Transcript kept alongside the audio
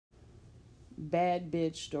Bad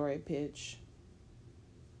bitch story pitch.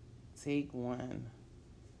 Take one.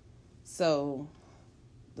 So,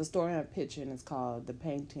 the story I'm pitching is called The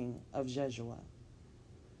Painting of Jejua.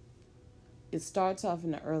 It starts off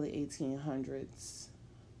in the early 1800s.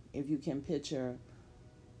 If you can picture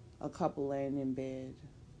a couple laying in bed,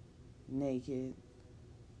 naked,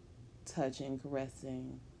 touching,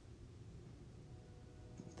 caressing.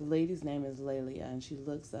 The lady's name is Lelia, and she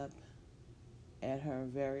looks up at her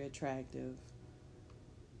very attractive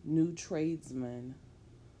new tradesman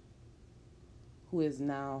who is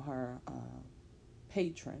now her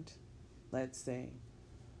patron, let's say.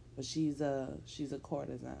 But she's a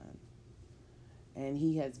courtesan, and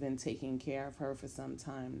he has been taking care of her for some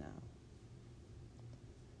time now.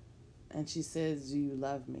 And she says, "Do you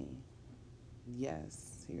love me?"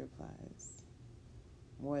 "Yes," he replies.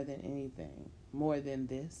 "More than anything, more than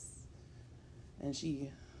this." And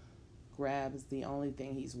she grabs the only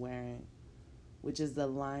thing he's wearing, which is the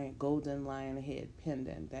golden lion head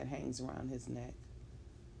pendant that hangs around his neck.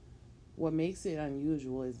 What makes it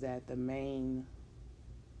unusual is that the mane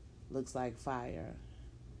looks like fire,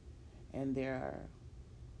 and there are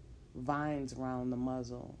vines around the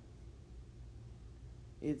muzzle.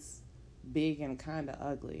 It's big and kind of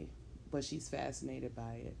ugly, but she's fascinated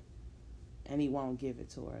by it, and he won't give it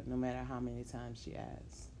to her, no matter how many times she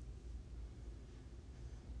asks.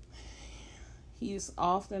 He's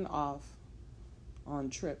often off on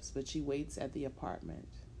trips, but she waits at the apartment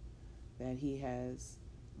that he has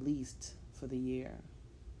leased for the year.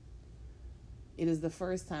 It is the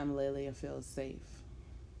first time Lelia feels safe.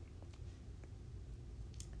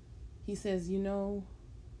 He says, though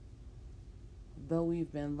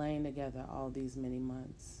we've been laying together all these many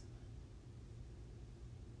months,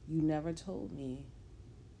 you never told me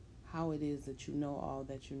how it is that you know all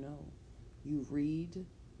that you know. You read,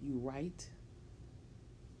 you write,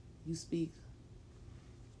 you speak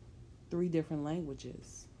 3 different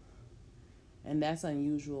languages. And that's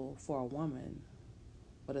unusual for a woman,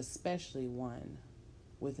 but especially one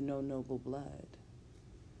with no noble blood.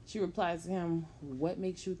 She replies to him, "What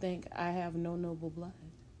makes you think I have no noble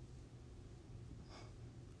blood?"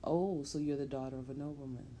 "Oh, so you're the daughter of a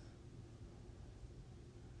nobleman."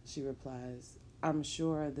 She replies, "I'm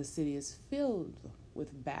sure the city is filled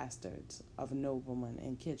with bastards of noblemen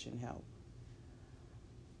and kitchen help.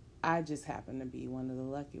 I just happen to be one of the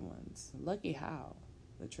lucky ones." "Lucky how?"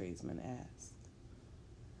 the tradesman asked.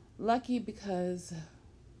 "Lucky because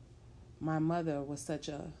my mother was such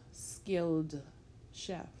a skilled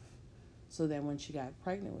chef, so that when she got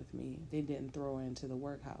pregnant with me, they didn't throw her into the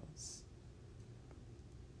workhouse.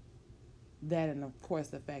 That, and of course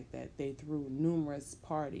the fact that they threw numerous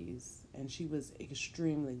parties, and she was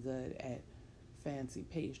extremely good at fancy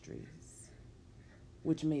pastries,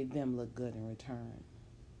 which made them look good in return.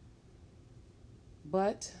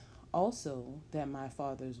 But also that my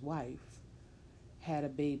father's wife had a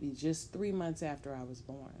baby just 3 months after I was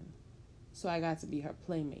born. So I got to be her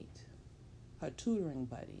playmate, her tutoring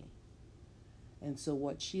buddy. And so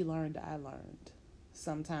what she learned, I learned,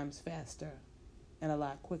 sometimes faster and a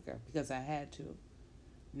lot quicker because I had to,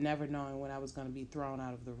 never knowing when I was going to be thrown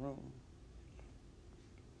out of the room."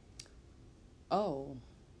 "Oh,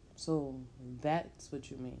 so that's what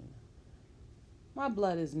you mean. My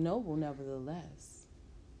blood is noble nevertheless."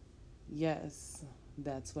 "Yes,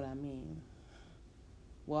 that's what I mean."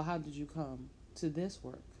 "Well, how did you come to this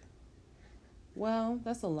work?" "Well,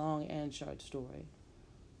 that's a long and short story.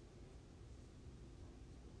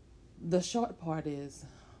 The short part is,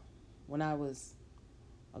 when I was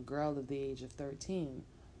a girl of the age of 13,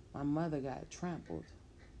 my mother got trampled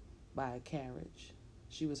by a carriage.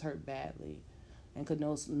 She was hurt badly and could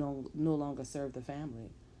no longer serve the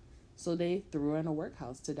family. So they threw her in a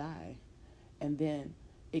workhouse to die, and then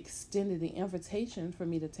extended the invitation for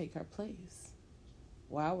me to take her place.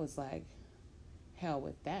 Well, I was like, hell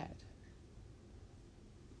with that.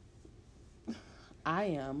 I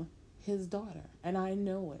am his daughter, and I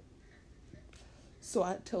know it. So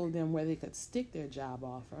I told them where they could stick their job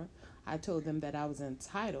offer. I told them that I was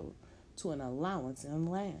entitled to an allowance in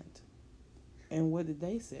land. And what did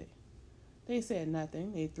they say? They said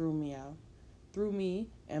nothing. They threw me out. Threw me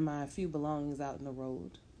and my few belongings out in the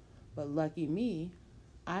road. But lucky me,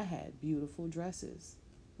 I had beautiful dresses.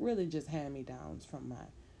 Really just hand-me-downs from my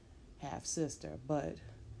half-sister. But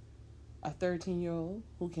a 13-year-old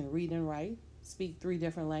who can read and write, speak 3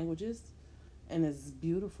 different languages, and as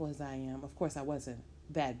beautiful as I am, of course I wasn't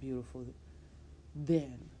that beautiful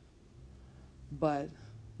then. But,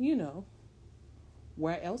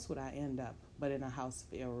 where else would I end up but in a house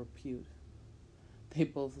of ill repute? They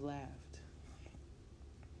both laughed.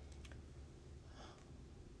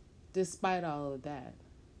 Despite all of that,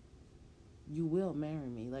 you will marry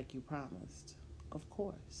me like you promised. Of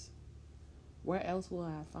course. Where else will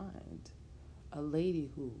I find a lady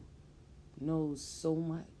who knows so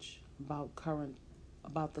much about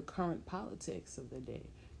the current politics of the day,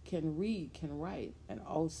 can read, can write, and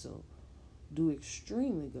also do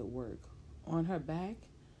extremely good work on her back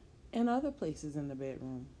and other places in the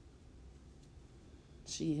bedroom?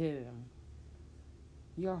 She hit him.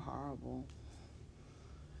 You're horrible.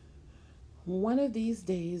 One of these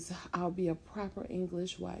days, I'll be a proper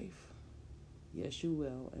English wife. Yes, you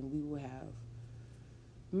will. And we will have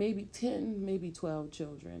maybe 10, maybe 12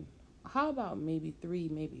 children. How about maybe 3,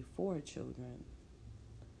 maybe 4 children?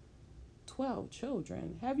 12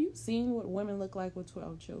 children? Have you seen what women look like with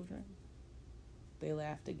 12 children? They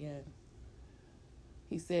laughed again.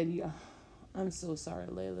 He said, yeah, I'm so sorry,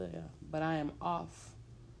 Layla, but I am off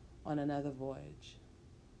on another voyage.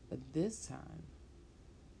 But this time,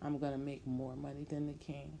 I'm going to make more money than the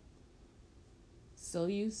king. So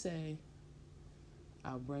you say,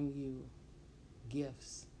 I'll bring you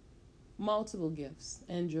gifts, multiple gifts,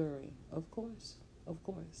 and jewelry. Of course, of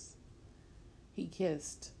course. He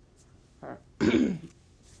kissed her.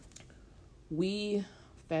 We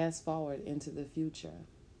fast forward into the future.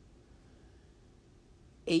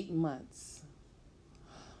 8 months.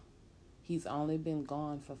 He's only been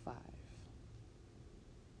gone for 5.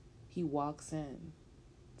 He walks in,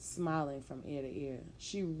 smiling from ear to ear.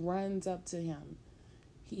 She runs up to him.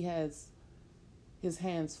 He has his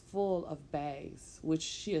hands full of bags, which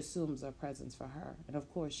she assumes are presents for her. And of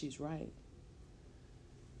course, she's right.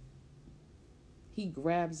 He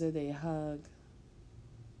grabs her, they hug,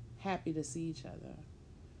 happy to see each other.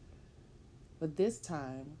 But this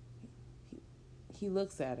time, he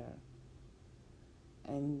looks at her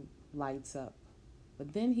and lights up.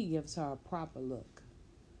 But then he gives her a proper look,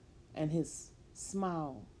 and his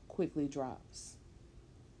smile quickly drops.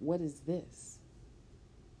 What is this?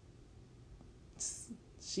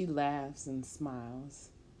 She laughs and smiles.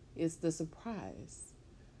 It's the surprise.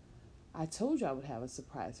 I told you I would have a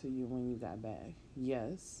surprise for you when you got back.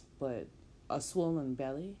 Yes, but a swollen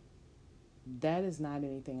belly? That is not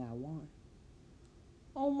anything I want.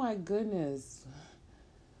 Oh my goodness.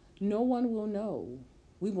 No one will know.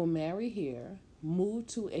 We will marry here, move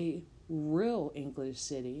to a real English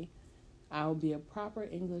city. I will be a proper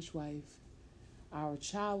English wife. Our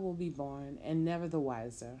child will be born and never the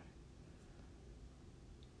wiser.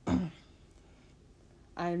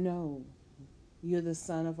 I know you're the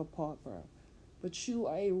son of a pauper, but you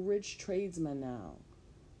are a rich tradesman now.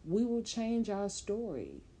 We will change our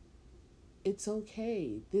story. It's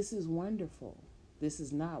okay. This is wonderful. This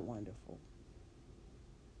is not wonderful.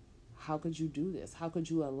 How could you do this? How could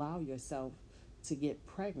you allow yourself to get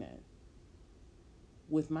pregnant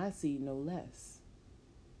with my seed, no less?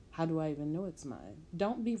 How do I even know it's mine?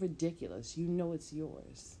 Don't be ridiculous. You know it's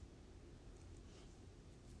yours.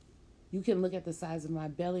 You can look at the size of my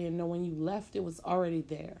belly and know when you left, it was already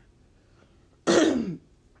there.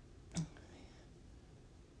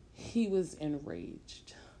 He was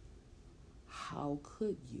enraged. How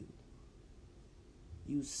could you?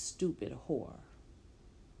 You stupid whore.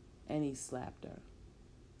 And he slapped her.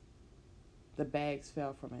 The bags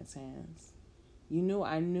fell from his hands.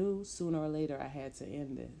 I knew sooner or later I had to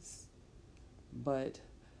end this. But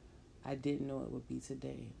I didn't know it would be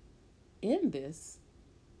today. End this?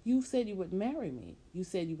 You said you would marry me. You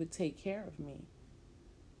said you would take care of me.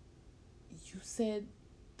 You said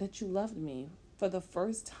that you loved me. For the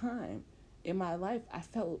first time in my life, I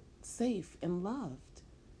felt safe and loved.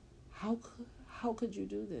 How could you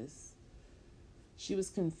do this? She was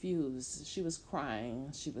confused. She was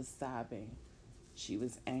crying. She was sobbing. She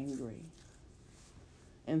was angry.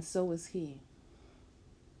 And so was he.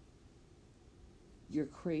 You're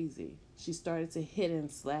crazy. She started to hit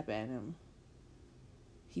and slap at him.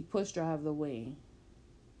 He pushed her out of the way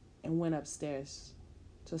and went upstairs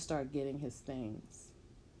to start getting his things.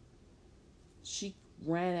 She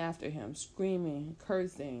ran after him, screaming,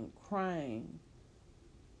 cursing, crying.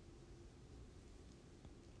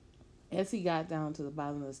 As he got down to the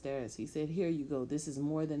bottom of the stairs, he said, "Here you go. This is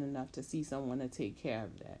more than enough to see someone to take care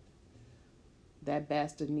of that. That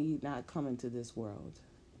bastard need not come into this world.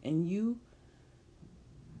 And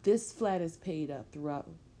this flat is paid up throughout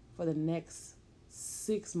for the next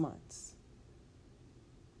 6 months.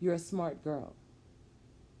 You're a smart girl.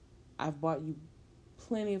 I've bought you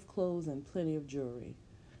plenty of clothes and plenty of jewelry.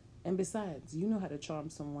 And besides, you know how to charm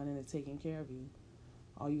someone into taking care of you.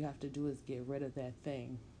 All you have to do is get rid of that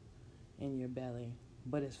thing in your belly.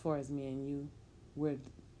 But as far as me and you,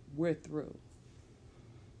 we're through."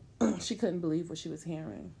 She couldn't believe what she was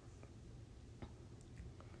hearing.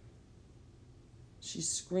 She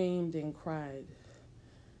screamed and cried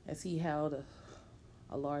as he held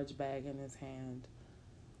a large bag in his hand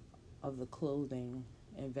of the clothing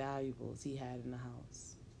and valuables he had in the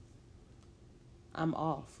house. I'm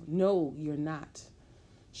off. No, you're not.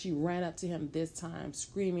 She ran up to him this time,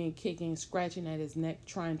 screaming, kicking, scratching at his neck,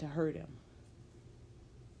 trying to hurt him.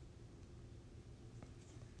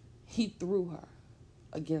 He threw her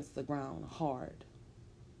against the ground hard.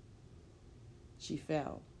 She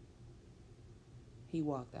fell. He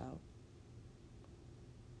walked out.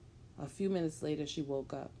 A few minutes later, she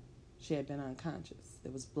woke up. She had been unconscious.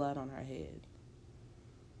 There was blood on her head.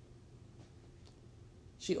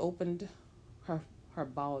 She opened her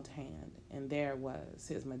bald hand, and there was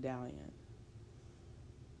his medallion,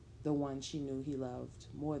 the one she knew he loved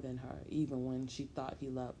more than her, even when she thought he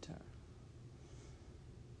loved her.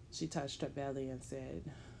 She touched her belly and said,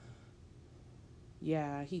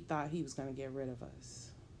 "Yeah, he thought he was going to get rid of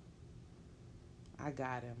us. I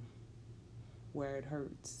got him where it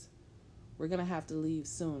hurts. We're going to have to leave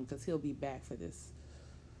soon because he'll be back for this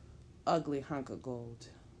ugly hunk of gold."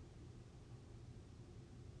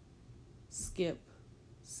 Skip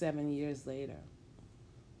 7 years later.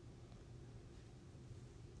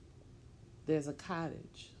 There's a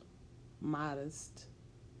cottage, modest,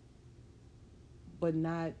 but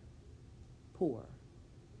not poor.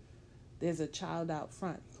 There's a child out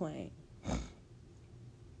front playing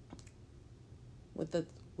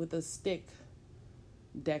with a stick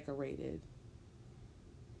decorated.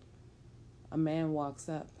 A man walks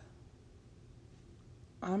up.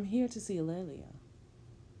 "I'm here to see Lelia."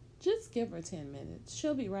 "Just give her 10 minutes.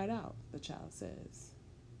 She'll be right out," the child says.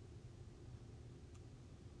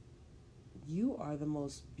 "You are the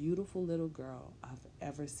most beautiful little girl I've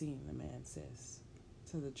ever seen," the man says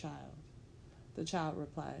to the child. The child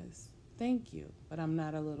replies, "Thank you, but I'm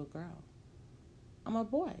not a little girl. I'm a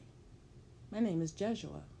boy. My name is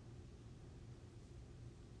Jeshua."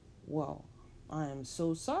 "Well, I am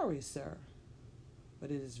so sorry, sir,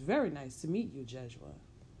 but it is very nice to meet you, Jeshua."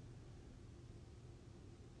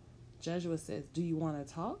 Jeshua says, "Do you want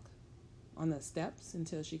to talk on the steps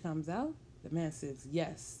until she comes out?" The man says,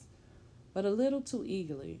 "Yes," but a little too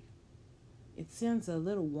eagerly. It sends a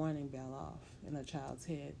little warning bell off in the child's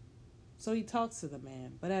head. So he talks to the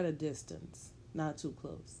man, but at a distance, not too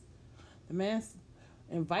close. The man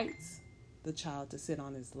invites the child to sit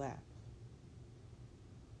on his lap.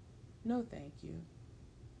 "No, thank you,"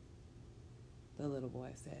 the little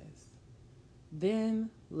boy says. Then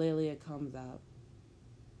Lelia comes out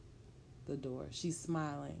the door. She's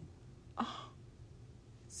smiling. "Oh,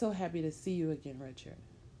 so happy to see you again, Richard."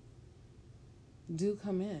 "Do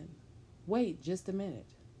come in." "Wait just a minute."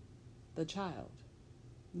 The child.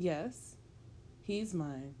 "Yes, he's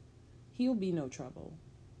mine. He'll be no trouble.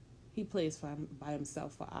 He plays by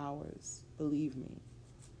himself for hours, believe me.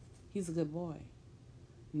 He's a good boy."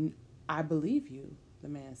 "I believe you," the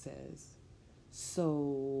man says.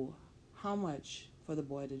 "So, how much for the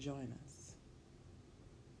boy to join us?"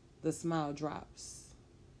 The smile drops.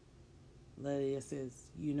 Lelia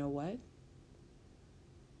says, "You know what?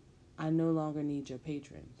 I no longer need your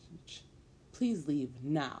patronage. Please leave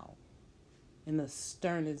now," in the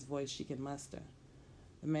sternest voice she can muster.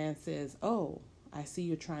 The man says, "Oh, I see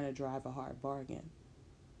you're trying to drive a hard bargain.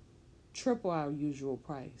 Triple our usual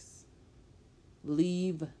price."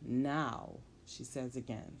 "Leave now," she says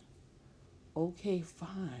again. "Okay,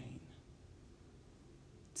 fine.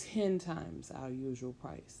 10 times our usual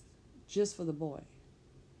price, just for the boy."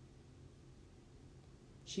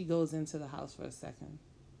 She goes into the house for a second,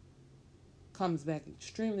 comes back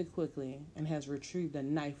extremely quickly, and has retrieved a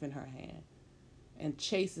knife in her hand and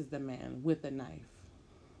chases the man with the knife.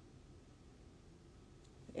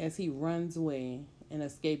 As he runs away and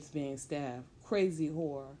escapes being stabbed, crazy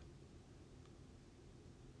horror,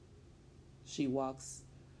 she walks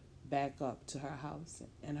back up to her house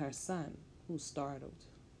and her son, who's startled.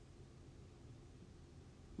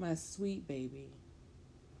 "My sweet baby."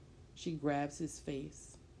 She grabs his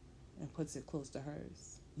face and puts it close to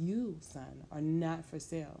hers. "You, son, are not for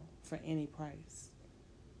sale for any price.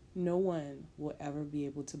 No one will ever be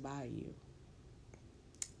able to buy you.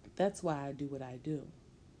 That's why I do what I do.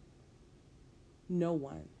 No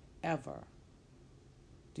one, ever.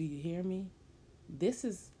 Do you hear me? This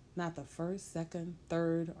is not the first, second,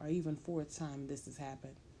 third, or even fourth time this has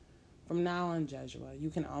happened. From now on, Jeshua, you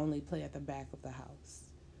can only play at the back of the house.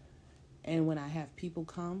 And when I have people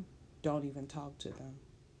come, don't even talk to them.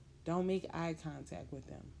 Don't make eye contact with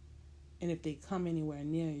them. And if they come anywhere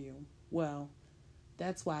near you, well,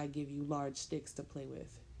 that's why I give you large sticks to play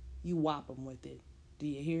with. You whop them with it. Do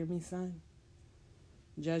you hear me, son?"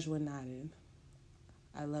 Jeshua nodded.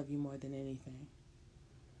 "I love you more than anything."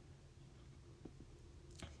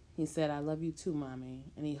 He said, "I love you too, Mommy."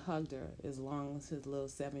 And he hugged her as long as his little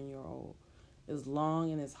 7-year-old, as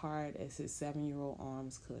long and as hard as his 7-year-old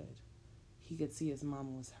arms could. He could see his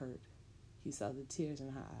mama was hurt. He saw the tears in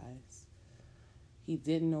her eyes. He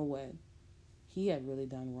didn't know what he had really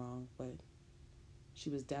done wrong, but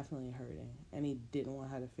she was definitely hurting, and he didn't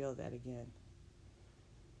want her to feel that again.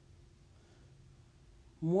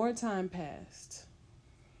 More time passed.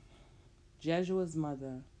 Jeshua's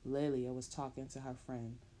mother, Lelia, was talking to her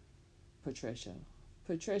friend, Patricia.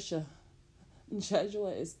 Patricia,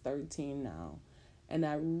 Jeshua is 13 now, and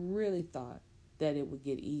I really thought that it would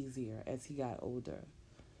get easier as he got older.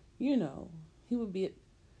 You know,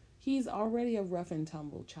 he's already a rough and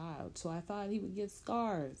tumble child, so I thought he would get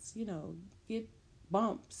scars, get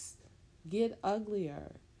bumps, get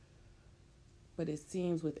uglier. But it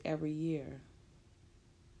seems with every year,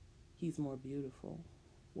 he's more beautiful.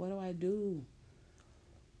 What do I do?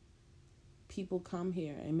 People come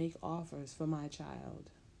here and make offers for my child.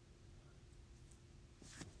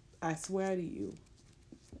 I swear to you,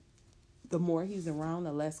 the more he's around,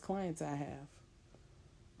 the less clients I have.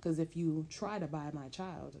 Because if you try to buy my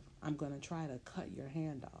child, I'm going to try to cut your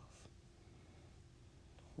hand off.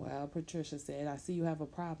 Well, Patricia said, "I see you have a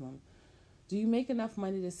problem. Do you make enough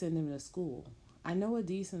money to send him to school? I know a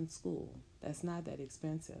decent school that's not that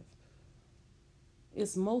expensive.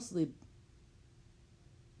 It's mostly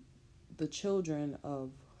the children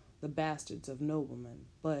of the bastards of noblemen,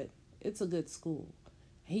 but it's a good school.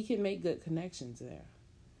 He can make good connections there."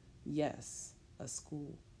 Yes, a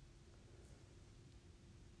school.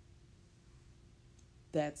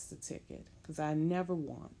 That's the ticket, because I never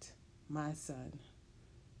want my son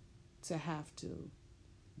to have to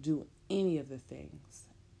do any of the things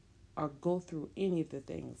or go through any of the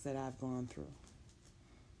things that I've gone through.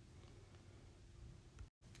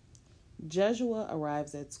 Jeshua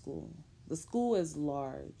arrives at school. The school is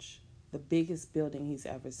large, the biggest building he's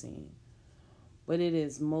ever seen, but it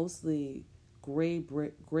is mostly gray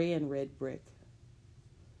and red brick.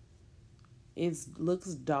 It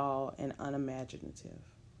looks dull and unimaginative.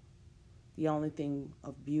 The only thing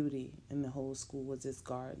of beauty in the whole school was its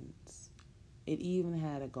gardens. It even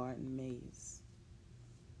had a garden maze.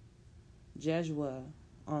 Jeshua,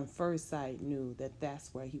 on first sight, knew that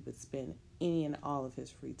that's where he would spend any and all of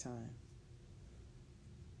his free time.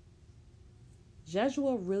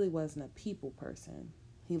 Jeshua really wasn't a people person.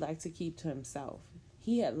 He liked to keep to himself.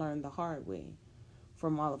 He had learned the hard way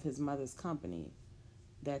from all of his mother's company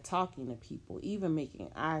that talking to people, even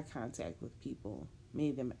making eye contact with people,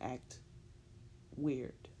 made them act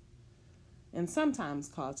weird, and sometimes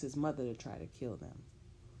caused his mother to try to kill them.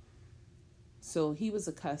 So he was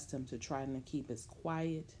accustomed to trying to keep as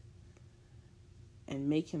quiet and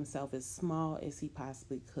make himself as small as he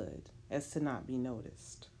possibly could, as to not be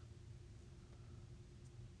noticed.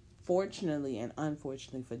 Fortunately and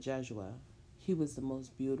unfortunately for Jeshua, he was the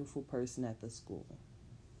most beautiful person at the school.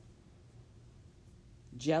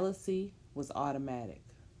 Jealousy was automatic.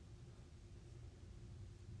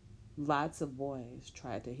 Lots of boys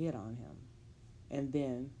tried to hit on him. And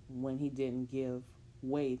then when he didn't give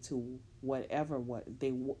way to whatever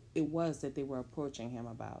it was that they were approaching him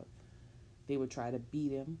about, they would try to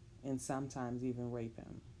beat him and sometimes even rape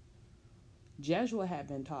him. Jeshua had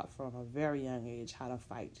been taught from a very young age how to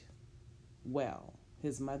fight well.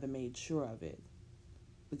 His mother made sure of it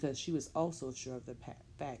because she was also sure of the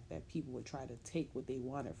fact that people would try to take what they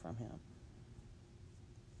wanted from him.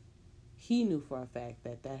 He knew for a fact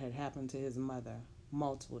that that had happened to his mother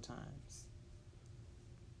multiple times.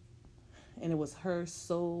 And it was her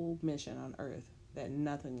sole mission on earth that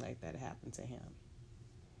nothing like that happened to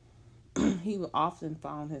him. He often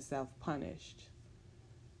found himself punished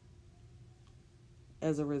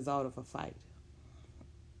as a result of a fight.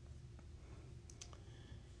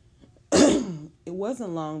 It wasn't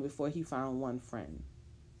long before he found one friend.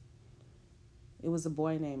 It was a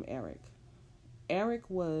boy named Eric. Eric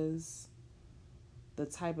was the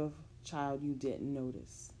type of child you didn't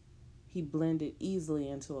notice. He blended easily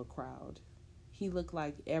into a crowd. He looked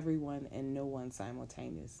like everyone and no one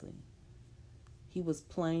simultaneously. He was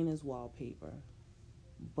plain as wallpaper,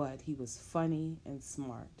 but he was funny and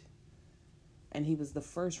smart. And he was the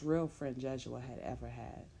first real friend Jeshua had ever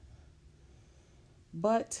had.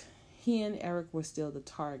 But he and Eric were still the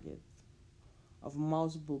target of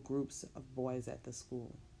multiple groups of boys at the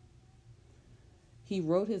school. He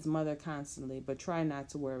wrote his mother constantly, but tried not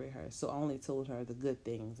to worry her, so only told her the good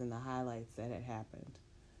things and the highlights that had happened.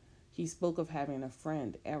 He spoke of having a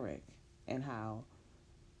friend, Eric, and how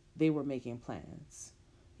they were making plans.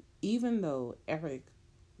 Even though Eric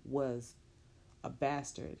was a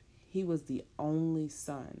bastard, he was the only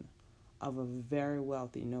son of a very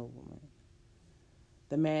wealthy nobleman.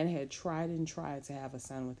 The man had tried and tried to have a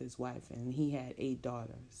son with his wife, and he had 8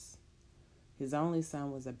 daughters. His only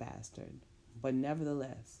son was a bastard, but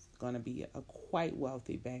nevertheless going to be a quite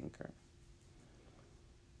wealthy banker.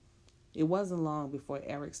 It wasn't long before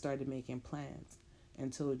Eric started making plans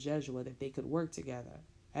and told Jesua that they could work together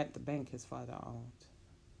at the bank his father owned.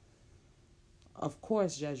 Of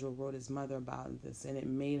course, Jesua wrote his mother about this, and it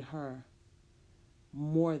made her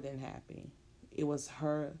more than happy. It was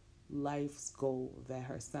her life's goal that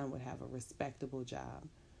her son would have a respectable job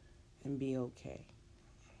and be okay.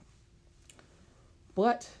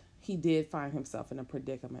 But he did find himself in a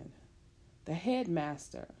predicament. The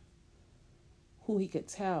headmaster, who he could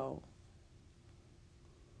tell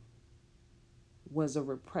was a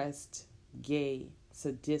repressed, gay,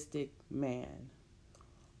 sadistic man,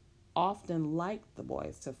 often liked the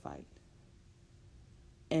boys to fight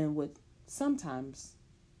and would sometimes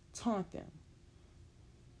taunt them.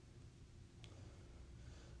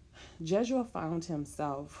 Jesua found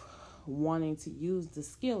himself wanting to use the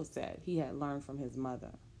skill set he had learned from his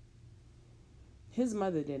mother. His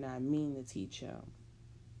mother did not mean to teach him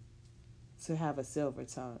to have a silver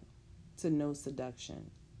tongue, to know seduction,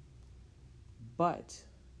 but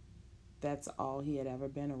that's all he had ever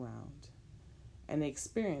been around, and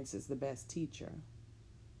experience is the best teacher.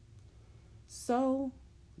 So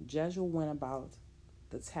Jesua went about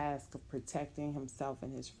the task of protecting himself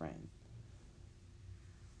and his friend.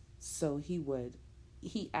 So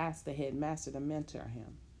he asked the headmaster to mentor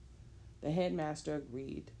him. The headmaster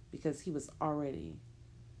agreed because he was already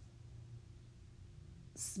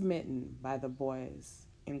smitten by the boy's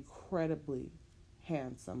incredibly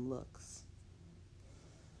handsome looks.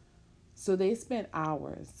 So they spent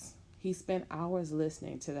hours. He spent hours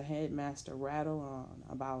listening to the headmaster rattle on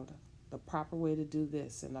about the proper way to do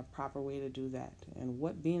this and the proper way to do that, and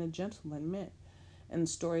what being a gentleman meant, and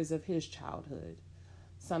stories of his childhood.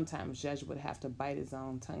 Sometimes Jesua would have to bite his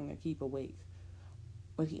own tongue to keep awake,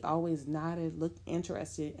 but he always nodded, looked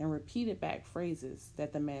interested, and repeated back phrases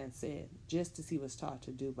that the man said, just as he was taught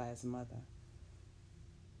to do by his mother,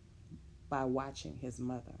 by watching his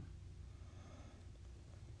mother.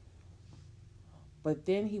 But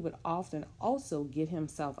then he would often also get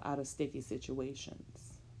himself out of sticky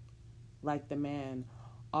situations, like the man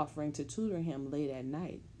offering to tutor him late at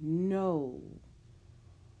night. No,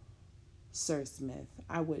 Sir Smith,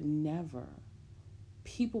 I would never.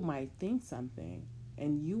 People might think something,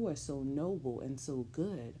 and you are so noble and so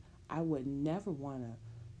good. I would never want to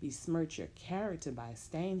besmirch your character by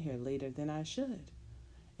staying here later than I should.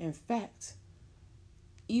 In fact,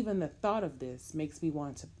 even the thought of this makes me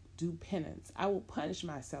want to do penance. I will punish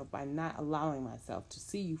myself by not allowing myself to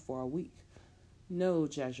see you for a week. No,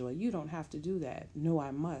 Jesua, you don't have to do that. No,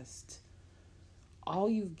 I must. All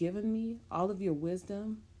you've given me, all of your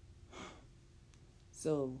wisdom.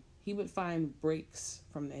 So he would find breaks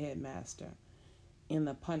from the headmaster in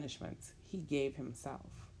the punishments he gave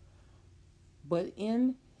himself. But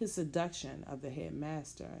in his seduction of the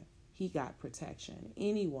headmaster, he got protection.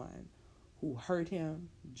 Anyone who hurt him,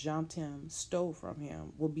 jumped him, stole from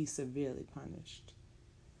him will be severely punished.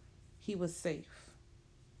 He was safe.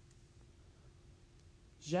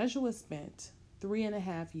 Jesua spent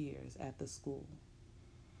 3.5 years at the school.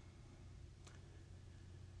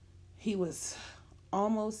 He was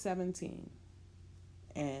almost 17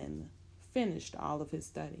 and finished all of his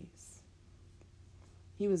studies.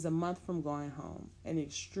 He was a month from going home and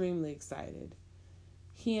extremely excited.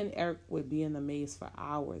 He and Eric would be in the maze for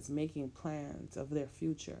hours making plans of their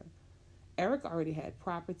future. Eric already had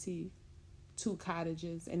property, 2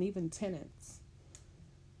 cottages, and even tenants.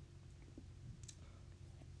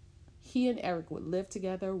 He and Eric would live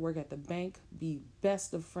together, work at the bank, be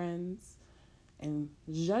best of friends. And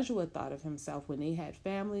Jesua thought of himself when they had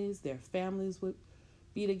families, their families would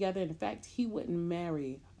be together. In fact, he wouldn't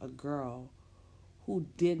marry a girl who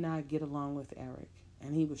did not get along with Eric.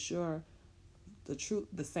 And he was sure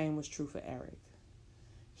the same was true for Eric.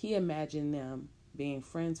 He imagined them being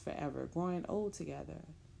friends forever, growing old together,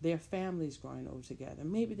 their families growing old together.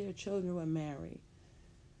 Maybe their children would marry.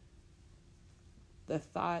 The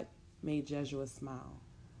thought made Jesua smile.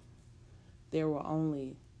 There were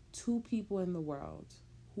only 2 people in the world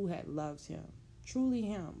who had loved him, truly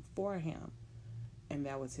him, for him, and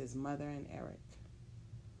that was his mother and Eric.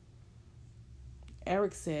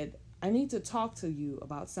 Eric said, I need to talk to you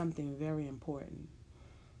about something very important.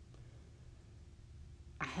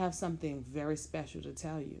 I have something very special to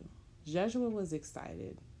tell you. Jesua was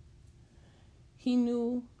excited. He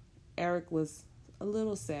knew Eric was a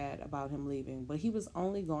little sad about him leaving, but he was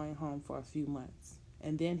only going home for a few months,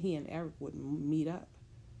 and then he and Eric would meet up.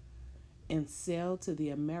 and sail to the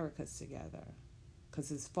Americas together because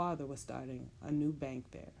his father was starting a new bank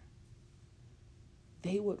there.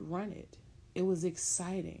 They would run it. It was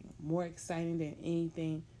exciting, more exciting than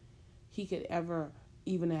anything he could ever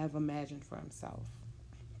even have imagined for himself.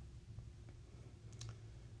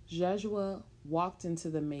 Joshua walked into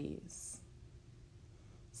the maze,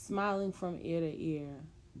 smiling from ear to ear,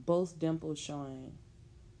 both dimples showing,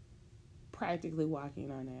 practically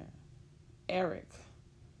walking on air. Eric,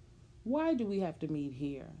 why do we have to meet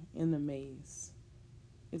here in the maze?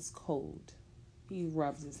 It's cold. He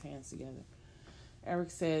rubs his hands together.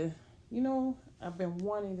 Eric said, I've been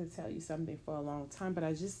wanting to tell you something for a long time, but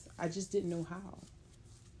I just didn't know how.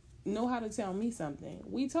 Know how to tell me something.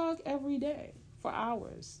 We talk every day for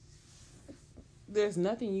hours. There's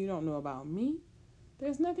nothing you don't know about me.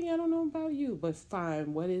 There's nothing I don't know about you. But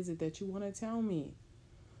fine, what is it that you want to tell me?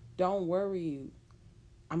 Don't worry.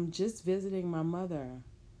 I'm just visiting my mother.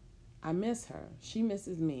 I miss her. She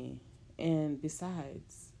misses me. And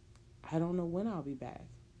besides, I don't know when I'll be back.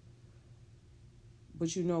 But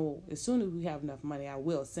as soon as we have enough money, I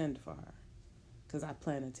will send for her. Because I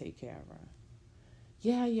plan to take care of her.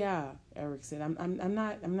 Yeah, Eric said.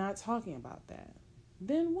 I'm not talking about that.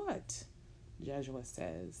 Then what? Joshua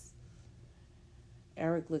says.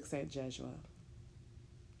 Eric looks at Joshua.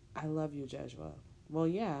 I love you, Joshua. Well,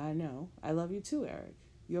 yeah, I know. I love you too, Eric.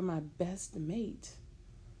 You're my best mate.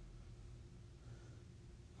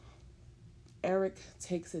 Eric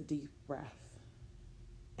takes a deep breath,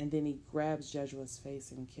 and then he grabs Joshua's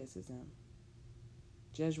face and kisses him.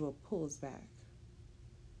 Joshua pulls back,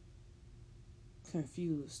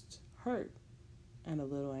 confused, hurt, and a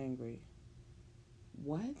little angry.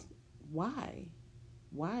 What? Why?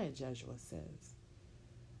 Why? Joshua says.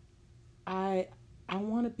 I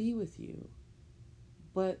want to be with you,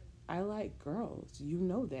 but I like girls. You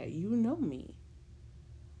know that. You know me.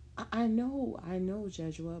 I know,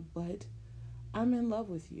 Joshua, but I'm in love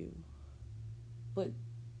with you. But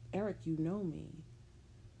Eric, you know me.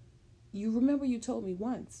 You remember you told me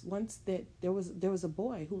once that there was a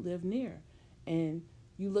boy who lived near, and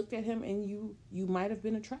you looked at him and you might have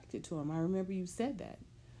been attracted to him. I remember you said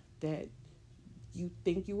that you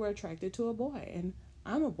think you were attracted to a boy, and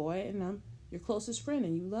I'm a boy and I'm your closest friend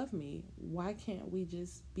and you love me. Why can't we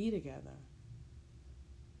just be together?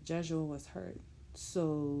 Joshua was hurt.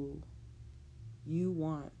 So you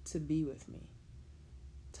want to be with me?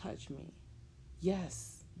 Touch me?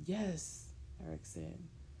 Yes, Eric said.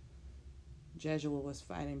 Joshua was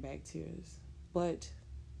fighting back tears. But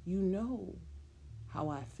you know how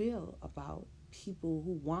I feel about people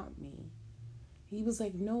who want me. He was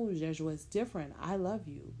like, no, Joshua, it's different. I love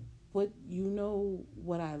you. But you know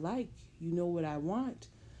what I like. You know what I want.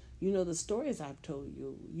 You know the stories I've told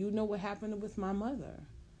you. You know what happened with my mother.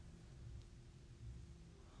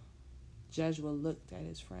 Joshua looked at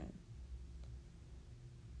his friend,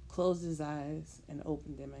 closed his eyes, and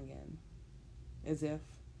opened them again, as if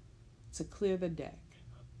to clear the deck.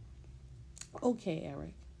 Okay,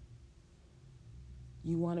 Eric.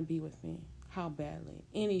 You want to be with me? How badly?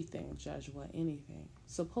 Anything, Joshua, anything.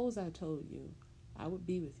 Suppose I told you I would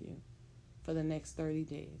be with you for the next 30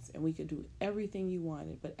 days and we could do everything you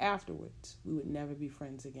wanted, but afterwards we would never be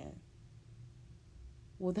friends again.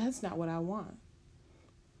 Well, that's not what I want.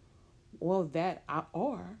 Or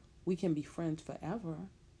we can be friends forever,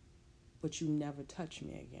 but you never touch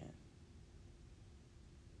me again.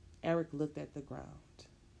 Eric looked at the ground.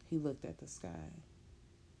 He looked at the sky.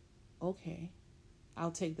 Okay,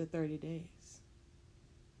 I'll take the 30 days.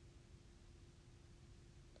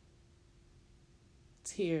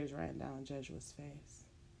 Tears ran down Joshua's face.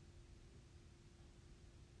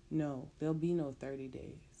 No, there'll be no 30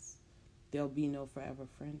 days. There'll be no forever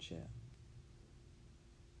friendship.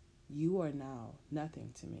 You are now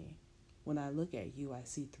nothing to me. When I look at you, I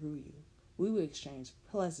see through you. We will exchange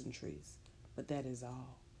pleasantries, but that is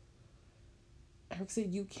all. Eric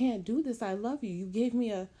said, you can't do this. I love you. You gave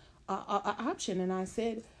me a option, and I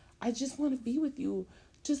said, I just want to be with you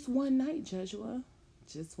just one night, Joshua.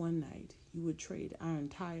 Just one night. You would trade our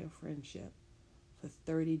entire friendship for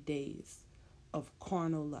 30 days of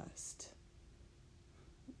carnal lust.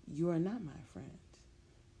 You are not my friend.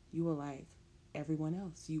 You are like everyone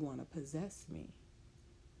else. You want to possess me.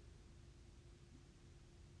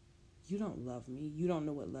 You don't love me. You don't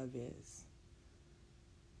know what love is.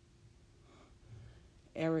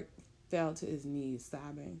 Eric fell to his knees,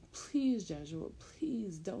 sobbing. Please, Joshua,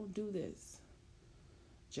 please don't do this.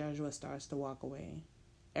 Joshua starts to walk away.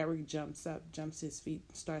 Eric jumps up, jumps to his feet,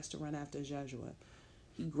 starts to run after Joshua.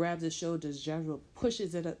 He grabs his shoulders. Joshua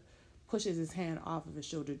pushes his hand off of his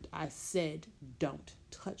shoulder. I said, don't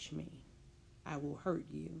touch me. I will hurt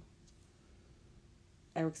you.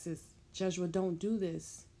 Eric says, Joshua, don't do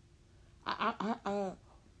this.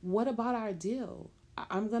 What about our deal?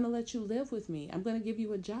 I'm going to let you live with me. I'm going to give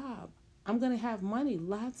you a job. I'm going to have money,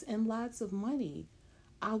 lots and lots of money.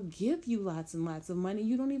 I'll give you lots and lots of money.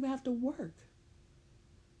 You don't even have to work.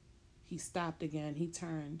 He stopped again. He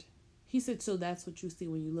turned. He said, so that's what you see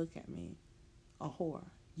when you look at me. A whore.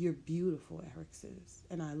 You're beautiful, Eric says,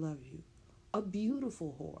 and I love you. A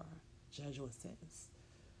beautiful whore, Joshua says.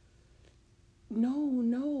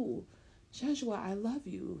 No, Joshua, I love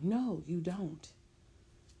you. No, you don't.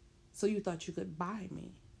 So you thought you could buy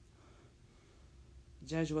me.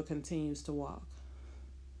 Joshua continues to walk.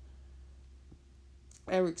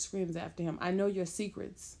 Eric screams after him, I know your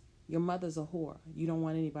secrets. Your mother's a whore. You don't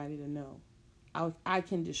want anybody to know. I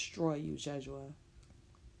can destroy you, Joshua.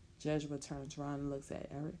 Joshua turns around and looks at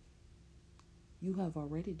Eric. You have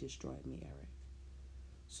already destroyed me, Eric.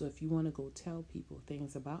 So if you want to go tell people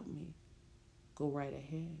things about me, go right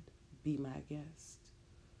ahead. Be my guest.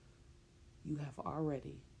 You have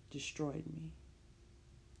already destroyed me.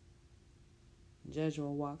 Joshua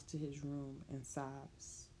walks to his room and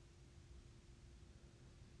sobs.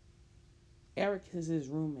 Eric is his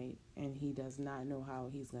roommate, and he does not know how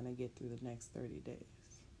he's going to get through the next 30 days.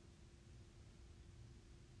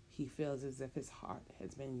 He feels as if his heart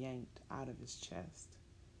has been yanked out of his chest.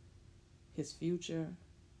 His future,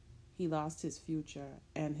 he lost his future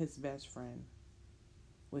and his best friend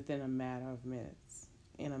within a matter of minutes,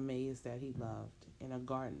 in a maze that he loved, in a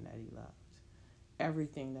garden that he loved.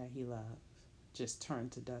 Everything that he loved just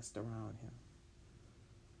turned to dust around him.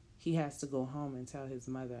 He has to go home and tell his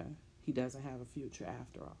mother he doesn't have a future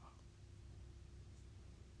after all.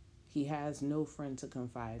 He has no friend to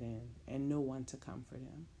confide in and no one to comfort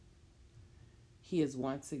him. He is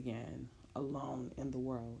once again alone in the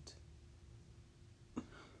world.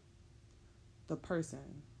 The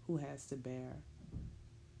person who has to bear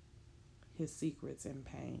his secrets and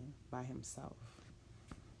pain by himself.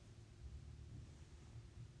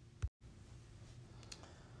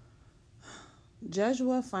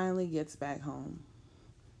 Joshua finally gets back home.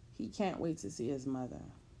 He can't wait to see his mother.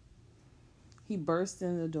 He bursts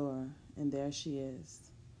in the door, and there she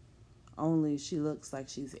is. Only she looks like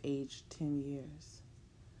she's aged 10 years.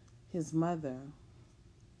 His mother,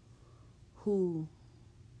 who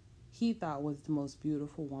he thought was the most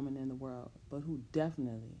beautiful woman in the world, but who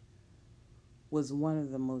definitely was one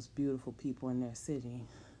of the most beautiful people in their city,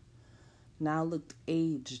 now looked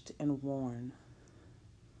aged and worn.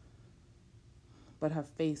 But her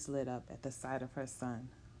face lit up at the sight of her son.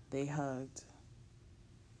 They hugged.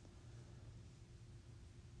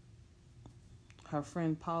 Her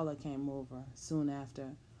friend Paula came over soon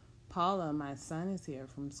after. Paula, my son is here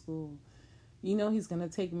from school. You know he's going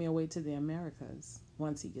to take me away to the Americas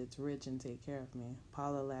once he gets rich and take care of me.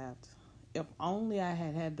 Paula laughed. If only I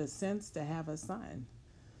had had the sense to have a son.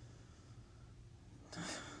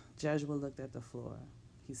 Joshua looked at the floor.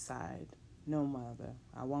 He sighed. No, mother,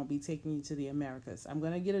 I won't be taking you to the Americas. I'm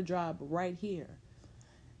going to get a job right here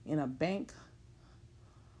in a bank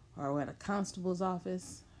or at a constable's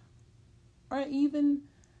office or even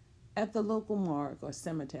at the local morgue or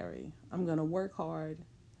cemetery. I'm going to work hard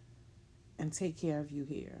and take care of you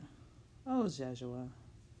here. Oh, Joshua.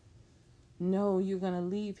 No, you're going to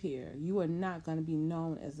leave here. You are not going to be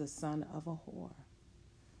known as the son of a whore.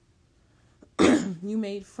 You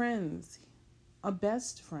made friends, a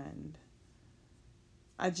best friend.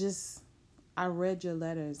 I read your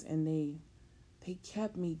letters and they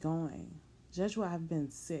kept me going. Joshua, I've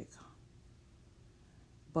been sick,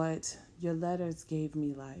 but your letters gave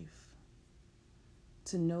me life.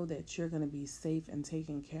 To know that you're going to be safe and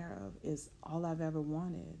taken care of is all I've ever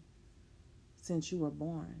wanted since you were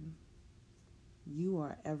born. You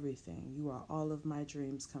are everything. You are all of my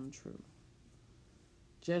dreams come true.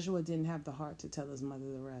 Joshua didn't have the heart to tell his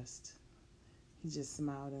mother the rest. He just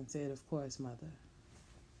smiled and said, of course, mother.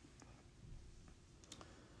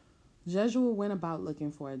 Joshua went about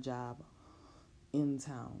looking for a job in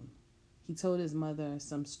town. He told his mother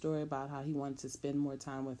some story about how he wanted to spend more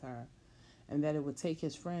time with her and that it would take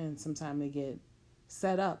his friend some time to get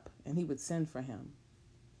set up and he would send for him.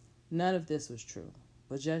 None of this was true,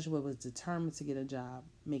 but Joshua was determined to get a job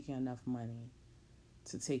making enough money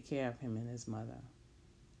to take care of him and his mother.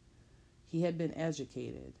 He had been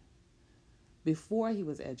educated. Before he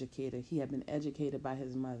was educated, he had been educated by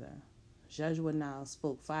his mother. Joshua now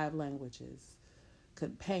spoke 5 languages,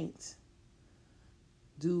 could paint,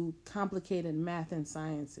 do complicated math and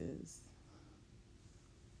sciences.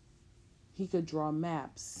 He could draw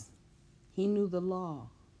maps. He knew the law.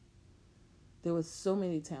 There were so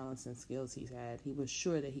many talents and skills he had. He was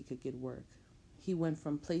sure that he could get work. He went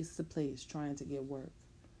from place to place trying to get work.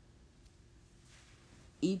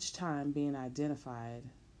 each time being identified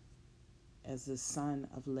as the son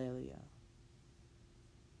of Lelia.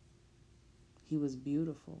 He was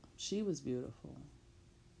beautiful. She was beautiful.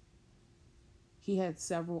 He had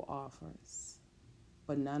several offers,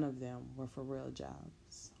 but none of them were for real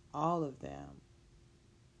jobs. All of them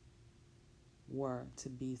were to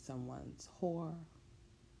be someone's whore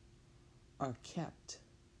or kept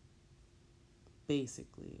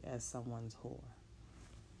basically as someone's whore.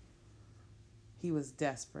 He was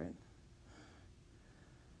desperate.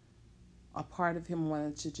 A part of him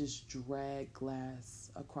wanted to just drag glass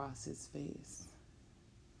across his face.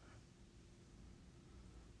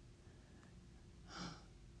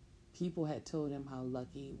 People had told him how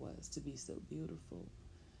lucky he was to be so beautiful.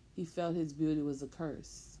 He felt his beauty was a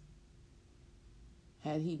curse.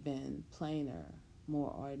 Had he been plainer, more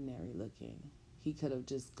ordinary looking, he could have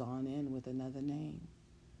just gone in with another name,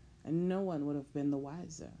 and no one would have been the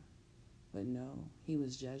wiser. But no, he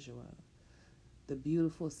was Jeshua, the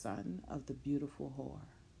beautiful son of the beautiful whore.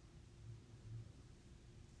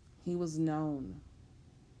 He was known,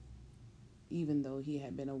 even though he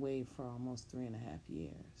had been away for almost 3.5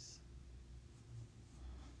 years.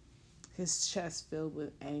 His chest filled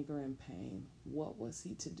with anger and pain. What was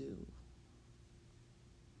he to do?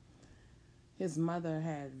 His mother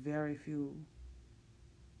had very few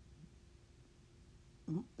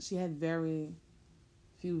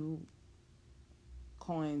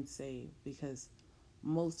coins saved because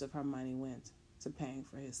most of her money went to paying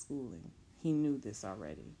for his schooling. He knew this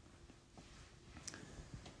already.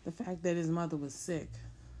 The fact that his mother was sick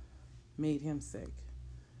made him sick.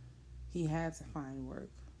 He had to find work.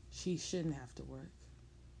 She shouldn't have to work.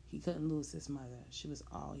 He couldn't lose his mother. She was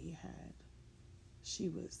all he had. She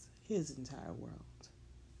was his entire world.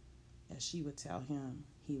 As she would tell him,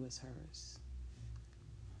 he was hers.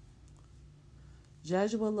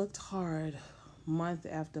 Jeshua looked hard month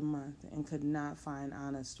after month and could not find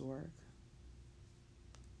honest work.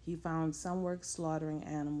 He found some work slaughtering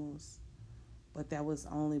animals, but that was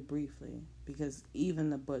only briefly because even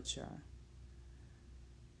the butcher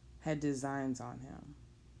had designs on him.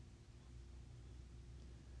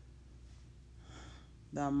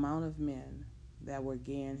 The amount of men that were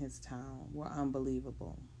gay in his town were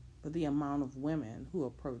unbelievable, but the amount of women who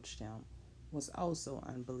approached him was also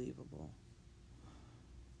unbelievable.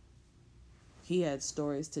 He had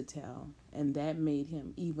stories to tell, and that made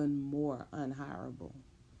him even more unhireable.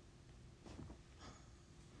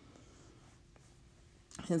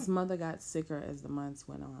 His mother got sicker as the months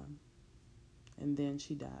went on, and then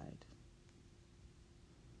she died.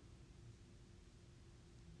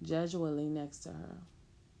 Jeshua lay next to her.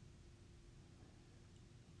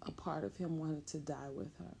 A part of him wanted to die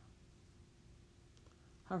with her.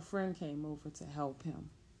 Her friend came over to help him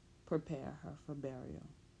prepare her for burial.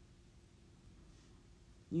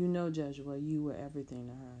 You know, Jeshua, you were everything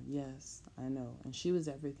to her. Yes, I know. And she was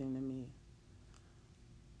everything to me.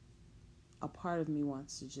 A part of me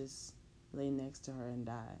wants to just lay next to her and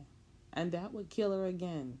die. And that would kill her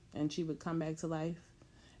again. And she would come back to life,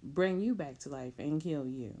 bring you back to life, and kill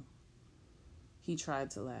you. He tried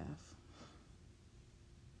to laugh,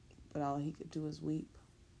 but all he could do was weep.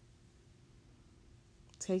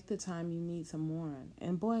 Take the time you need to mourn.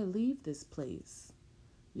 And boy, leave this place.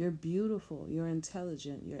 You're beautiful, you're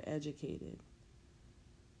intelligent, you're educated.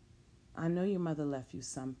 I know your mother left you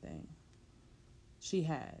something. She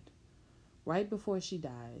had. Right before she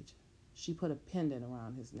died, she put a pendant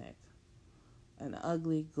around his neck, an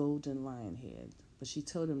ugly golden lion head, but she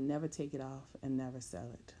told him never take it off and never sell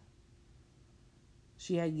it.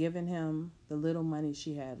 She had given him the little money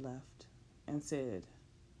she had left and said,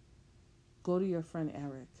 go to your friend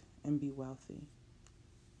Eric and be wealthy.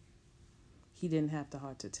 He didn't have the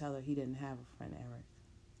heart to tell her he didn't have a friend Eric.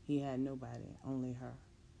 He had nobody, only her.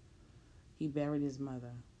 He buried his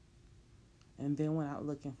mother and then went out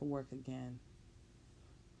looking for work again.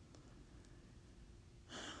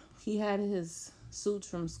 He had his suits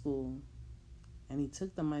from school, and he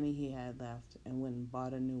took the money he had left and went and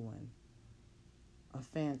bought a new one, a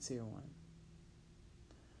fancier one.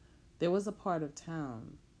 There was a part of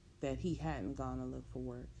town that he hadn't gone to look for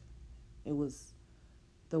work. It was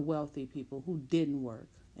the wealthy people who didn't work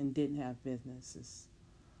and didn't have businesses.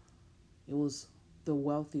 It was the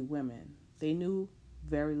wealthy women. They knew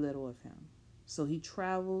very little of him. So he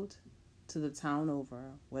traveled to the town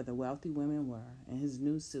over where the wealthy women were in his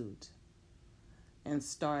new suit and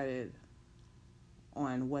started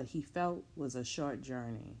on what he felt was a short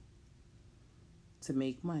journey to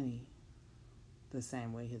make money the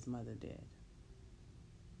same way his mother did.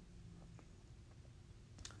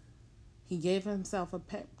 He gave himself a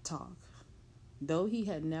pep talk Though he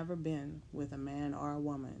had never been with a man or a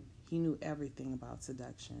woman, he knew everything about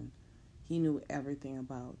seduction. He knew everything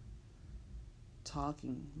about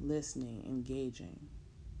talking, listening, engaging.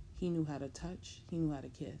 He knew how to touch. He knew how to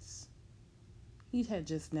kiss. He had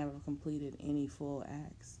just never completed any full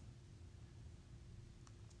acts.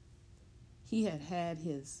 He had had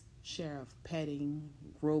his share of petting,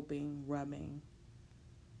 groping, rubbing,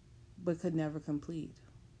 but could never complete.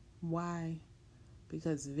 Why?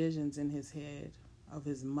 Because visions in his head of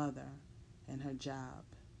his mother and her job,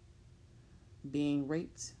 being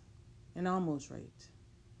raped and almost raped,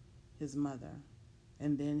 his mother,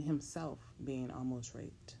 and then himself being almost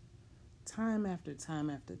raped. Time after time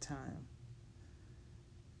after time,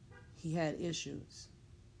 he had issues,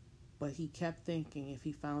 but he kept thinking if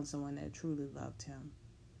he found someone that truly loved him,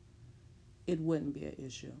 it wouldn't be an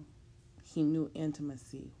issue. He knew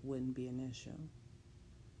intimacy wouldn't be an issue,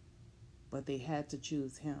 but they had to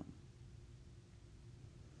choose him.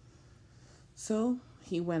 So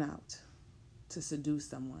he went out to seduce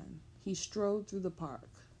someone. He strode through the park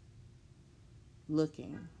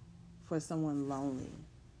looking for someone lonely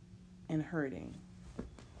and hurting.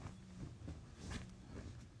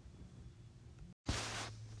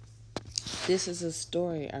 This is a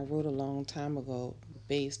story I wrote a long time ago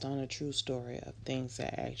based on a true story of things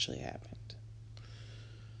that actually happened.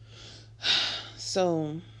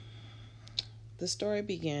 So, the story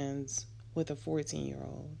begins with a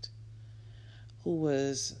 14-year-old who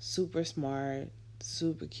was super smart,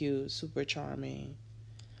 super cute, super charming.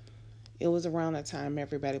 It was around the time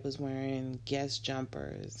everybody was wearing Guess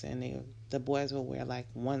jumpers, and the boys would wear like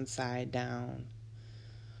one side down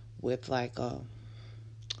with like a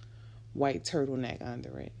white turtleneck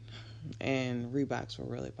under it. And Reeboks were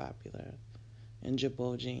really popular, and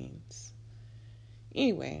Jabot jeans.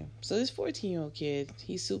 Anyway, so this 14-year-old kid,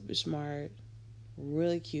 he's super smart,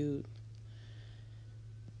 really cute.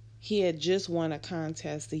 He had just won a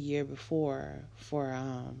contest the year before for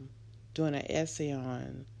doing an essay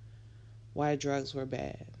on why drugs were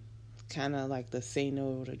bad. Kind of like the Say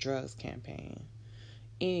No to Drugs campaign.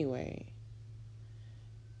 Anyway,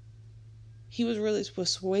 he was really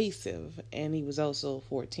persuasive, and he was also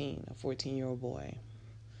a 14-year-old boy.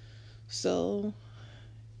 So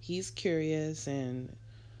he's curious and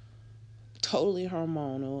totally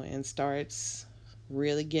hormonal and starts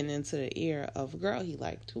really getting into the ear of a girl he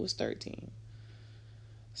liked who was 13.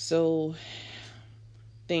 So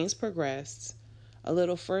things progressed a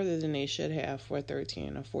little further than they should have for a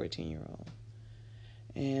 13 or 14-year-old.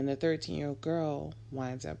 And the 13-year-old girl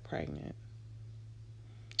winds up pregnant.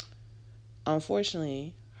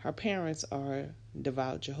 Unfortunately, her parents are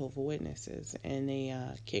devout Jehovah's Witnesses, and they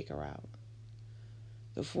kick her out.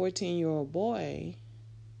 The 14-year-old boy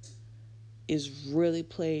is really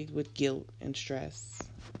plagued with guilt and stress.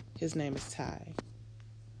 His name is Ty.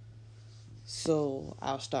 So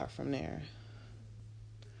I'll start from there.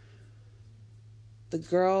 The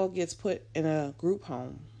girl gets put in a group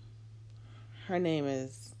home. Her name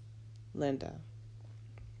is Linda.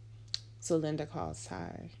 So Linda calls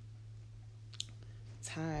Ty.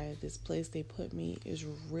 Ty, this place they put me is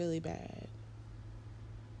really bad.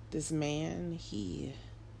 This man, he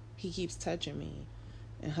keeps touching me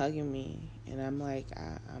and hugging me, and I'm like,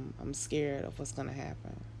 I'm scared of what's gonna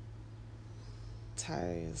happen.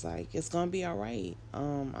 Ty is like, it's gonna be all right.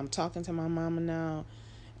 I'm talking to my mama now,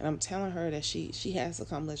 and I'm telling her that she has to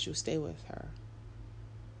come let you stay with her.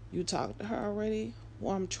 You talked to her already?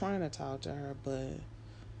 Well, I'm trying to talk to her, but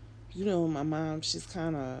you know, my mom, she's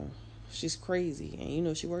crazy,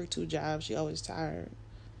 and she worked 2 jobs. She always tired.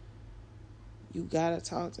 You gotta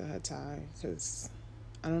talk to her, Ty, because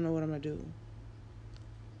I don't know what I'm gonna do.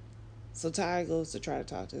 So Ty goes to try to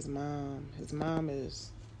talk to his mom. His mom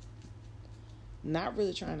is not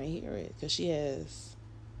really trying to hear it because she has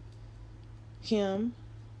him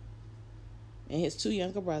and his 2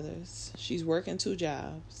 younger brothers. She's working 2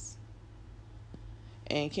 jobs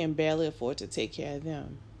and can barely afford to take care of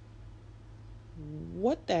them.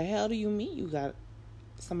 What the hell do you mean you got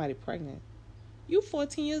somebody pregnant? You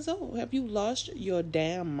 14 years old. Have you lost your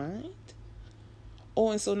damn mind?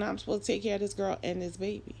 Oh, and so now I'm supposed to take care of this girl and this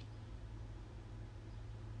baby.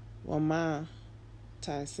 Well,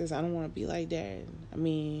 Ty says, I don't want to be like Dad. I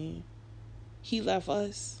mean, he left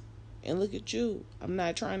us, and look at you. I'm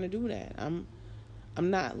not trying to do that. I'm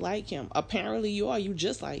not like him. Apparently you are. You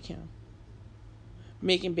just like him.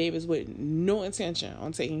 Making babies with no intention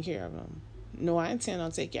on taking care of them. No, I intend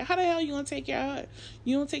on taking care. How the hell are you going to take care of her?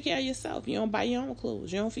 You don't take care of yourself. You don't buy your own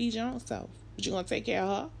clothes. You don't feed your own self. But you going to take care of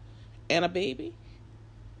her and a baby?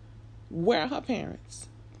 Where are her parents?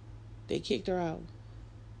 They kicked her out.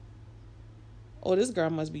 Oh, this girl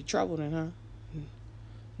must be troubled in her.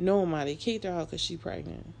 No, ma, they kicked her out because she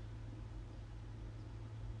pregnant.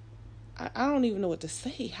 I don't even know what to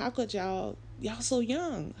say. How could y'all so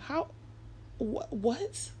young? How,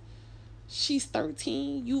 what? She's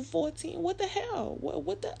 13, you 14. What the hell?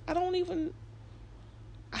 What the, I don't even,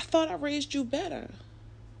 I thought I raised you better.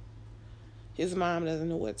 His mom doesn't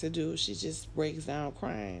know what to do. She just breaks down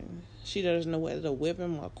crying. She doesn't know whether to whip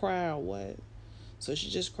him or cry or what. So she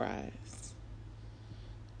just cries.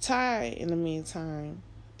 Ty, in the meantime,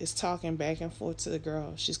 is talking back and forth to the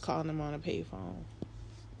girl. She's calling him on a payphone.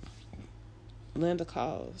 Linda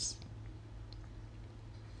calls.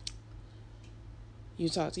 You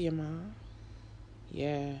talk to your mom?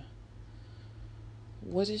 Yeah.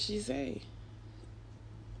 What did she say?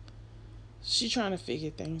 She trying to figure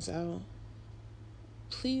things out.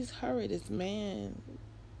 Please hurry, this man.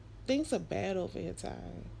 Things are bad over here, Ty.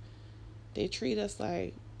 They treat us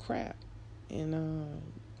like crap. And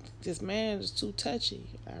this man is too touchy.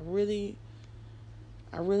 I really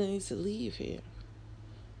need to leave here.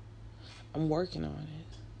 I'm working on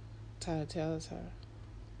it. Ty tells her.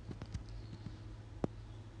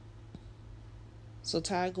 So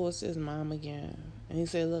Ty goes to his mom again. And he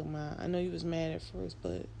said, look, Ma, I know you was mad at first,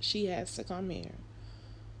 but she has to come here.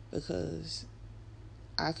 Because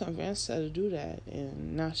I convinced her to do that.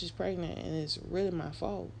 And now she's pregnant, and it's really my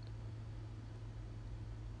fault.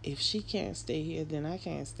 If she can't stay here, then I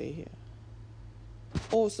can't stay here.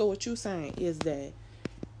 Oh, so what you're saying is that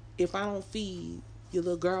if I don't feed your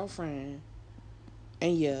little girlfriend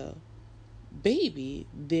and your baby,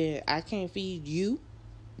 then I can't feed you?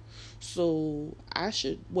 So I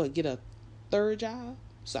should, get a third job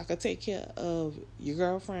so I could take care of your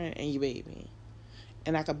girlfriend and your baby,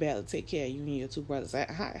 and I could barely take care of you and your two brothers.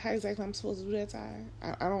 How exactly I'm supposed to do that, Ty?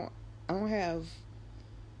 I don't have.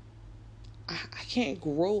 I can't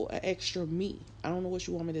grow an extra meat. I don't know what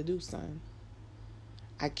you want me to do, son.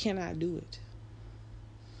 I cannot do it.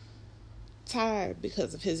 Ty,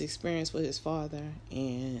 because of his experience with his father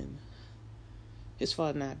and his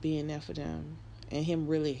father not being there for them, and him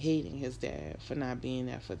really hating his dad for not being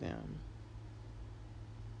there for them,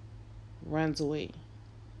 runs away.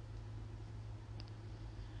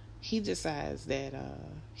 He decides that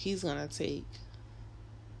he's going to take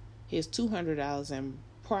his $200 in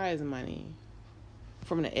prize money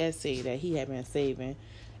from the essay that he had been saving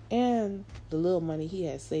and the little money he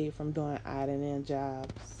had saved from doing odd and end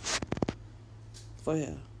jobs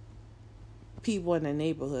for people in the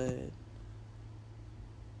neighborhood,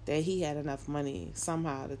 that he had enough money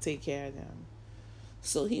somehow to take care of them.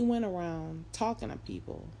 So he went around talking to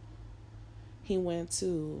people. He went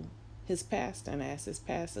to his pastor and asked his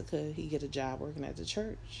pastor could he get a job working at the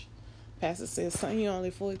church. Pastor said, son, you're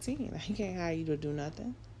only 14. I can't hire you to do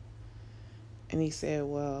nothing. And he said,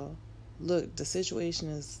 well, look, the situation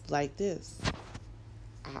is like this.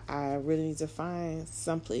 I really need to find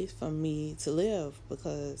some place for me to live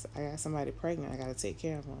because I got somebody pregnant. I got to take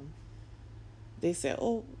care of them. They said,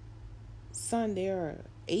 oh, son, there are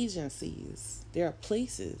agencies. There are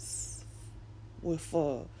places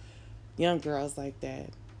for young girls like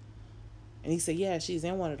that. And he said, yeah, she's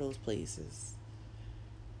in one of those places.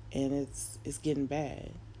 And it's getting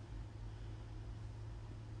bad.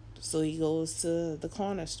 So he goes to the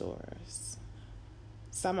corner stores.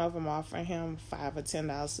 Some of them offer him $5 or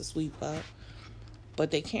 $10 to sweep up,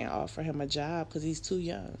 but they can't offer him a job because he's too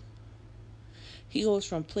young. He goes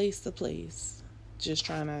from place to place, just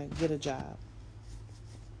trying to get a job.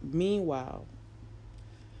 Meanwhile,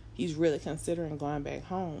 he's really considering going back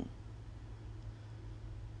home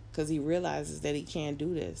because he realizes that he can't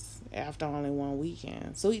do this after only one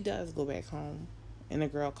weekend. So he does go back home, and the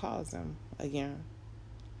girl calls him again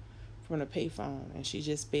from the payphone, and she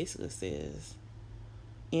just basically says,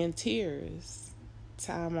 in tears,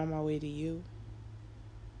 Ty, I'm on my way to you.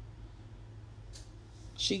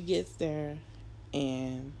 She gets there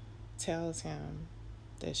and tells him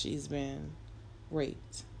that she's been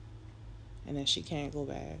raped and that she can't go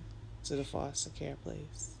back to the foster care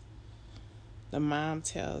place. The mom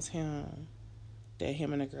tells him that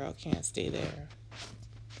him and the girl can't stay there.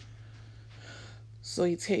 So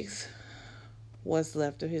he takes what's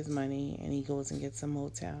left of his money and he goes and gets a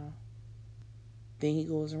motel. Then he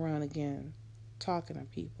goes around again talking to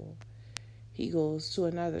people. He goes to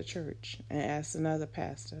another church and asks another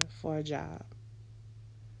pastor for a job.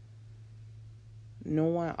 No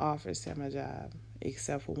one offers him a job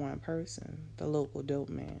except for one person, the local dope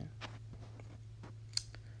man.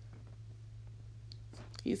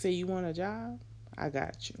 He said, you want a job? I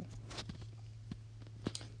got you.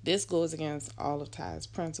 This goes against all of Ty's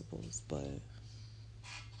principles, but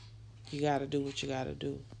you got to do what you got to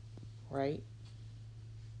do, right?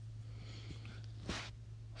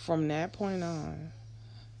 From that point on,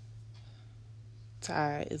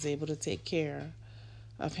 Ty is able to take care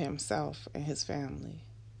of himself and his family.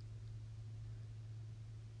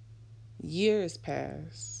 Years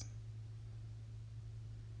pass,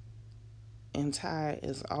 and Ty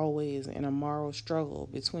is always in a moral struggle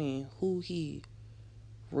between who he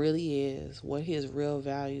really is, what his real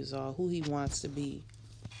values are, who he wants to be,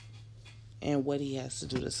 and what he has to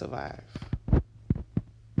do to survive.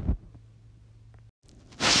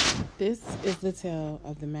 This is the tale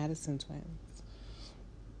of the Madison twins,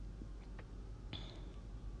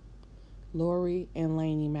 Lori and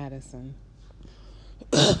Lainey Madison.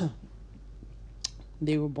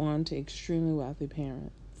 They were born to extremely wealthy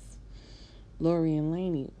parents. Lori and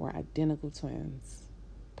Lainey were identical twins,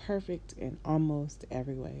 perfect in almost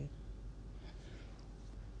every way.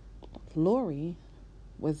 Lori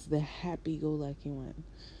was the happy-go-lucky one.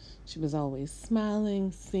 She was always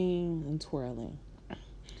smiling, singing, and twirling.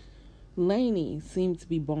 Lainey seemed to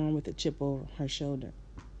be born with a chip over her shoulder.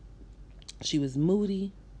 She was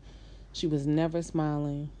moody. She was never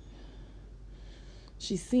smiling.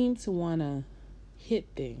 She seemed to want to hit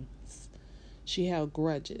things. She held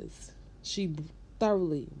grudges. She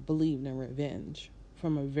thoroughly believed in revenge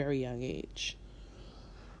from a very young age.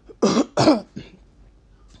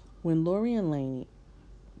 When Lori and Lainey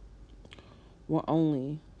were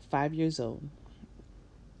only 5 years old,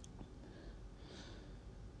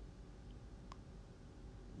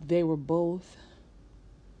 they were both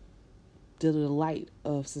the delight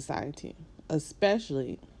of society,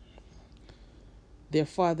 especially their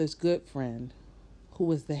father's good friend, who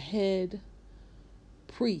was the head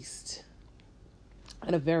priest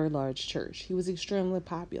at a very large church. He was extremely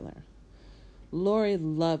popular. Lori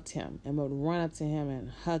loved him and would run up to him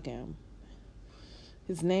and hug him.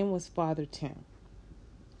 His name was Father Tim.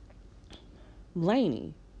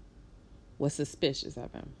 Lainey was suspicious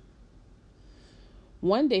of him.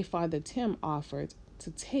 One day, Father Tim offered to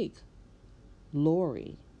take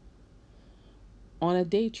Lori on a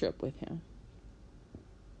day trip with him.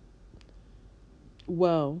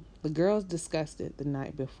 Well, the girls discussed it the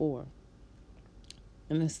night before.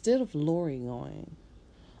 And instead of Lori going,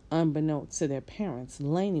 unbeknownst to their parents,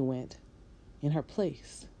 Lainey went in her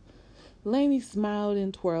place. Lainey smiled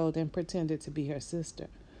and twirled and pretended to be her sister.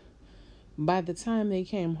 By the time they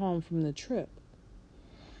came home from the trip,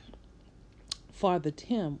 Father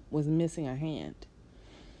Tim was missing a hand.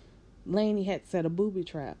 Lainey had set a booby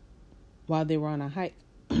trap while they were on a hike.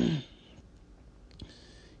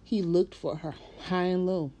 He looked for her high and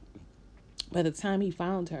low. By the time he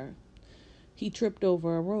found her, he tripped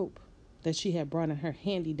over a rope that she had brought in her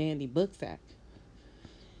handy-dandy book sack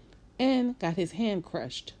and got his hand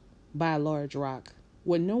crushed by a large rock.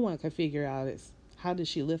 What no one could figure out is, how did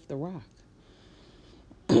she lift the rock?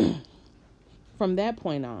 From that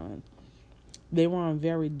point on, they were on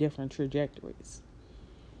very different trajectories.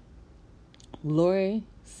 Lori,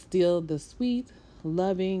 still the sweet,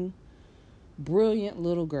 loving, brilliant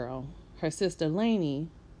little girl. Her sister Lainey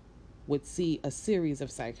would see a series of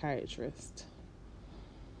psychiatrists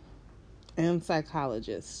and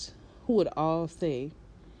psychologists who would all say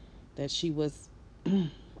that she was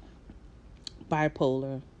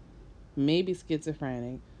bipolar, maybe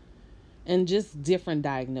schizophrenic, and just different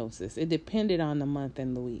diagnoses. It depended on the month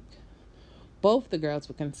and the week. Both the girls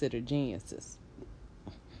were considered geniuses.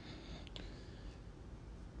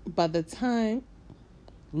 By the time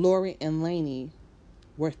Lori and Lainey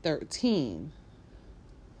were 13,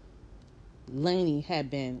 Lainey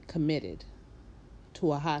had been committed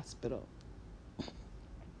to a hospital.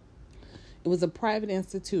 It was a private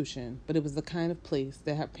institution, but it was the kind of place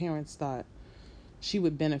that her parents thought she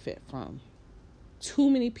would benefit from.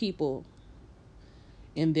 Too many people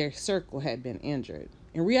in their circle had been injured.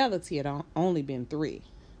 In reality, it had only been 3,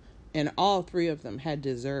 and all 3 of them had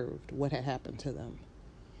deserved what had happened to them.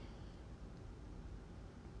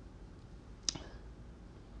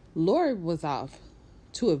 Lori was off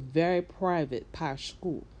to a very private, posh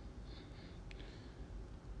school.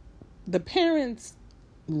 The parents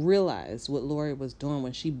realized what Lori was doing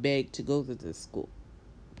when she begged to go to this school.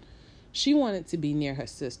 She wanted to be near her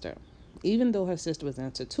sister. Even though her sister was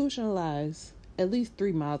institutionalized at least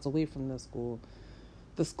 3 miles away from the school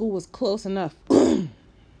was close enough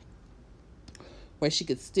where she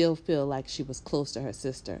could still feel like she was close to her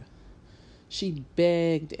sister. She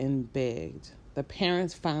begged and begged. The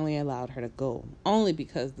parents finally allowed her to go, only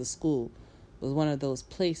because the school was one of those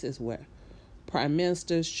places where prime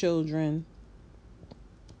ministers' children,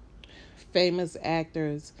 famous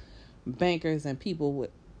actors, bankers, and people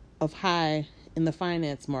of high in the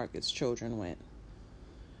finance markets children went.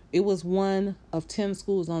 It was one of 10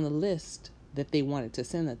 schools on the list that they wanted to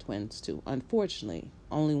send the twins to. Unfortunately,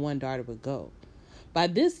 only one daughter would go. By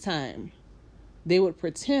this time, they would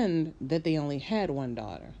pretend that they only had one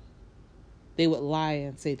daughter. They would lie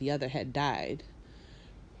and say the other had died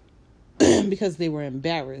because they were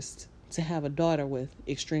embarrassed to have a daughter with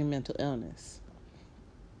extreme mental illness.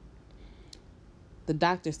 The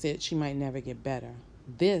doctor said she might never get better.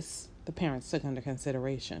 This, the parents took under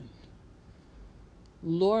consideration.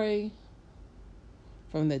 Lori,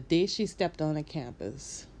 from the day she stepped on the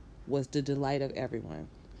campus, was the delight of everyone.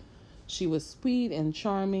 She was sweet and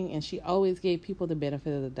charming, and she always gave people the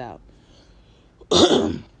benefit of the doubt.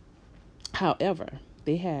 However,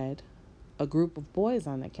 they had a group of boys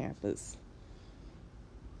on the campus.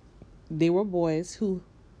 They were boys who,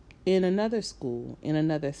 in another school, in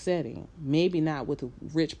another setting, maybe not with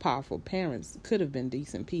rich, powerful parents, could have been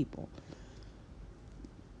decent people.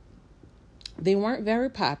 They weren't very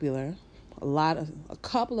popular. A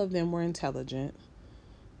couple of them were intelligent,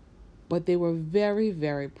 but they were very,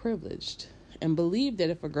 very privileged and believed that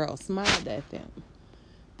if a girl smiled at them,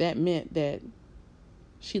 that meant that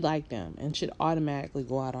she liked them and should automatically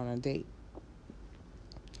go out on a date.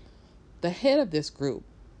 The head of this group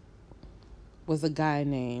was a guy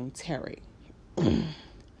named Terry.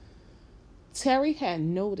 Terry had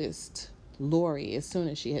noticed Lori as soon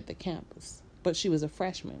as she hit the campus, but she was a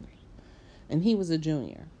freshman and he was a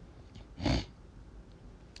junior.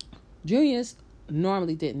 Juniors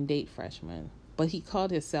normally didn't date freshmen, but he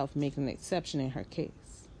called himself making an exception in her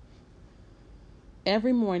case.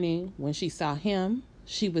 Every morning when she saw him,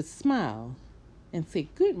 she would smile and say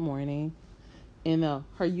good morning in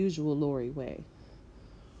her usual Lori way.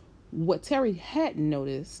 What Terry hadn't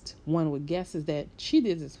noticed, one would guess, is that she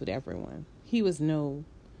did this with everyone. He was no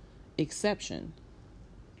exception.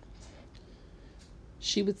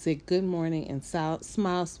 She would say good morning and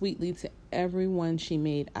smile sweetly to everyone she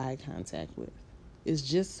made eye contact with. It's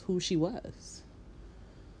just who she was.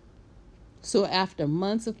 So after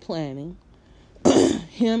months of planning,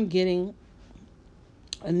 him getting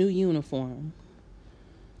a new uniform,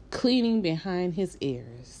 cleaning behind his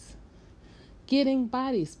ears, getting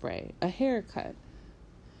body spray, a haircut,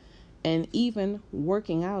 and even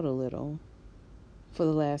working out a little for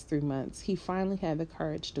the last 3 months, he finally had the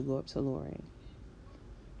courage to go up to Lori.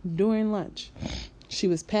 During lunch, she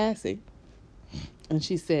was passing, and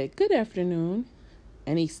she said, good afternoon,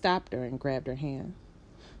 and he stopped her and grabbed her hand.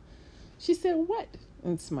 She said, what?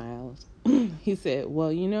 And smiled. He said,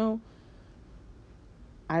 well,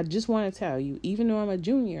 I just want to tell you, even though I'm a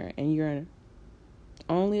junior and you're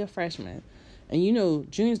only a freshman, and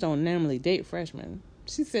juniors don't normally date freshmen.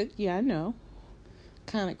 She said, yeah, I know.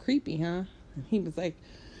 Kind of creepy, huh? And he was like,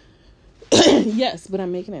 yes, but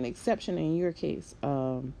I'm making an exception in your case.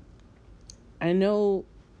 I know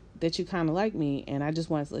that you kind of like me, and I just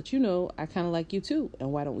wanted to let you know I kind of like you too,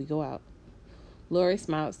 and why don't we go out? Lori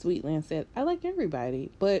smiled sweetly and said, I like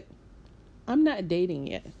everybody, but I'm not dating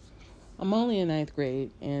yet. I'm only in 9th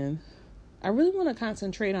grade, and I really want to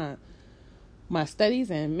concentrate on my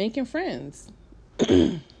studies and making friends.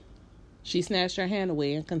 She snatched her hand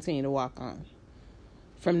away and continued to walk on.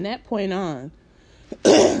 From that point on,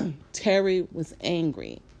 Terry was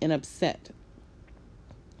angry and upset.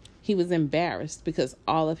 He was embarrassed because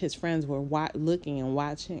all of his friends were looking and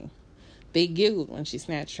watching. They giggled when she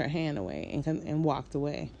snatched her hand away and walked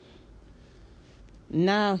away.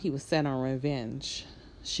 Now he was set on revenge.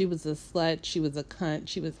 She was a slut. She was a cunt.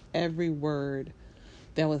 She was every word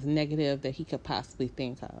that was negative that he could possibly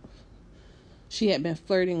think of. She had been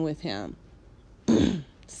flirting with him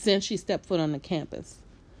since she stepped foot on the campus.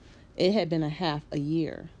 It had been half a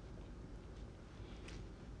year.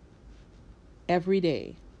 Every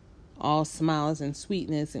day, all smiles and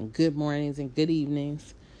sweetness and good mornings and good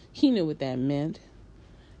evenings. He knew what that meant.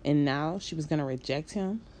 And now she was going to reject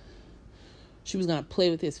him. She was going to play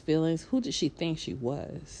with his feelings. Who did she think she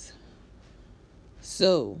was?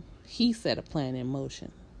 So he set a plan in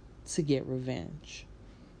motion to get revenge.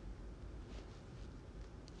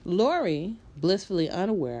 Lori, blissfully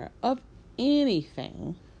unaware of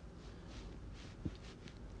anything,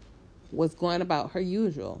 was going about her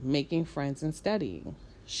usual, making friends and studying.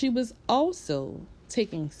 She was also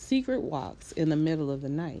taking secret walks in the middle of the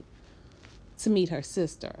night to meet her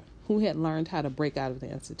sister, who had learned how to break out of the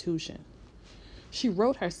institution. She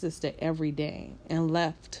wrote her sister every day and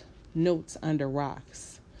left notes under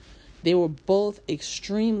rocks. They were both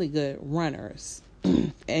extremely good runners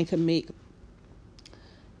and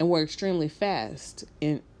were extremely fast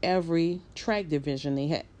in every track division they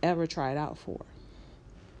had ever tried out for.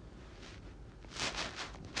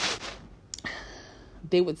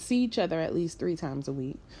 They would see each other at least 3 times a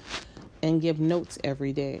week and give notes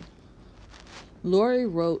every day. Lori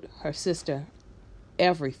wrote her sister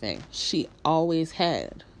everything she always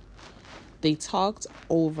had. They talked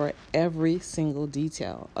over every single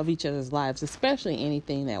detail of each other's lives, especially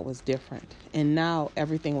anything that was different. And now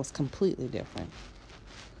everything was completely different.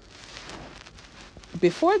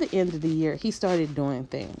 Before the end of the year, he started doing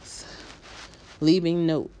things. Leaving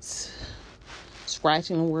notes.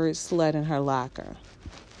 Scratching the word slut in her locker.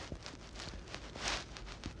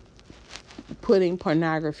 Putting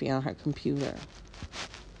pornography on her computer.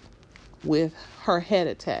 With her head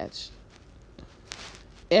attached.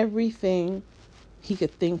 Everything he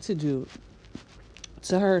could think to do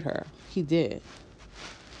to hurt her, he did.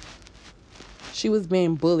 She was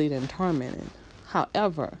being bullied and tormented.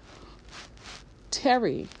 However,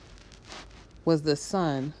 Terry was the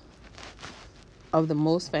son of the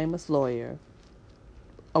most famous lawyer,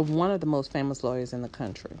 of one of the most famous lawyers in the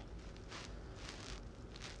country.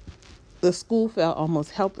 The school felt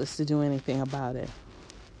almost helpless to do anything about it.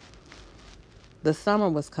 The summer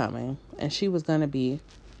was coming, and she was going to be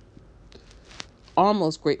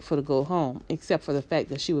almost grateful to go home, except for the fact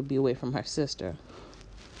that she would be away from her sister.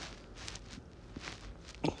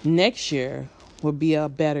 Next year would be a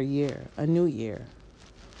better year, a new year.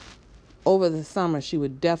 Over the summer, she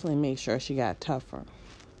would definitely make sure she got tougher.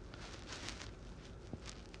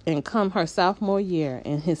 And come her sophomore year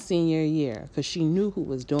and his senior year, because she knew who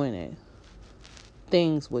was doing it,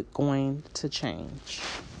 things were going to change.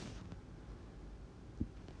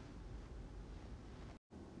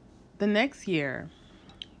 The next year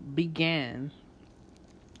began.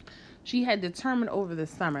 She had determined over the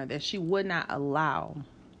summer that she would not allow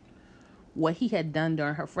what he had done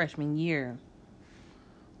during her freshman year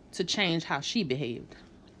to change how she behaved.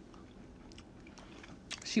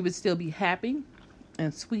 She would still be happy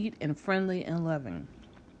and sweet and friendly and loving.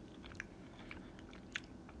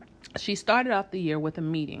 She started off the year with a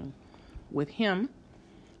meeting with him,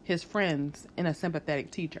 his friends, and a sympathetic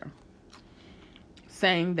teacher,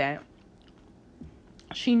 saying that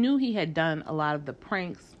she knew he had done a lot of the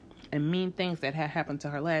pranks and mean things that had happened to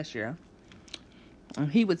her last year.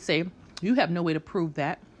 And he would say, "You have no way to prove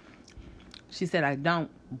that." She said, "I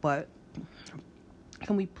don't, but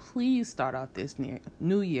can we please start off this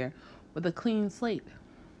new year with a clean slate?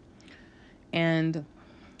 And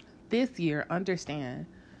this year, understand,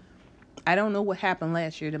 I don't know what happened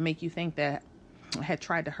last year to make you think that I had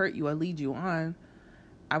tried to hurt you or lead you on.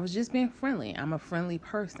 I was just being friendly. I'm a friendly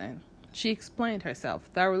person." She explained herself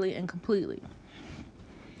thoroughly and completely.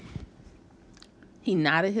 He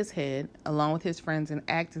nodded his head along with his friends and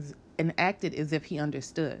acted as if he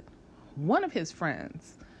understood. One of his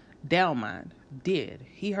friends, Delmont, did.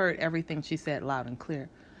 He heard everything she said loud and clear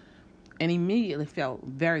and immediately felt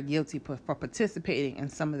very guilty for participating in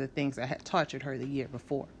some of the things that had tortured her the year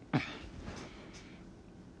before.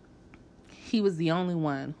 He was the only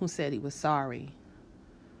one who said he was sorry.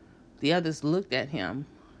 The others looked at him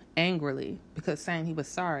angrily because saying he was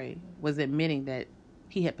sorry was admitting that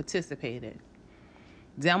he had participated.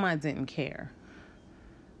 Delmont didn't care.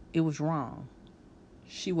 It was wrong.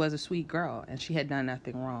 She was a sweet girl and she had done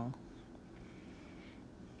nothing wrong.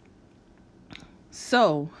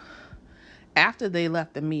 So, after they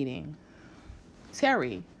left the meeting,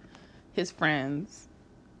 Terry, his friends,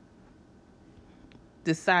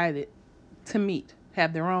 decided to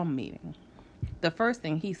have their own meeting. The first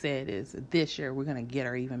thing he said is, "This year we're going to get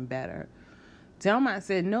her even better." Delmont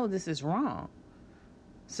said, "No, this is wrong."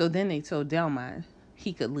 So then they told Delmont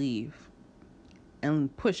he could leave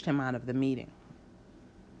and pushed him out of the meeting.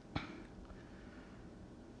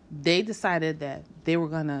 They decided that they were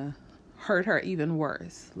going to hurt her even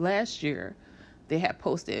worse. Last year, they had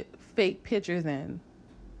posted fake pictures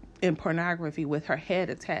and pornography with her head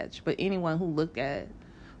attached, but anyone who looked at it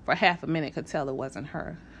for half a minute could tell it wasn't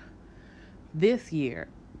her. This year,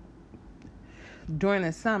 during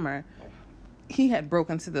the summer, he had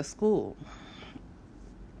broken into the school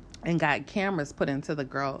and got cameras put into the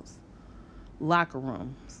girls' locker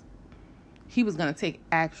rooms. He was going to take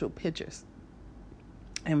actual pictures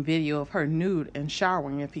and video of her nude and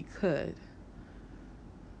showering if he could,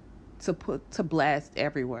 to blast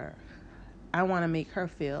everywhere. I want to make her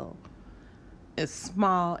feel as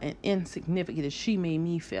small and insignificant as she made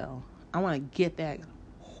me feel. I want to get that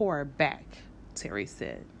whore back, Terry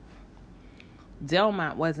said.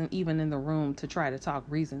 Delmont wasn't even in the room to try to talk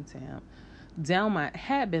reason to him. Delmont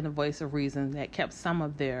had been the voice of reason that kept some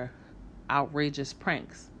of their outrageous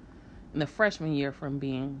pranks in the freshman year from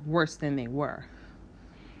being worse than they were.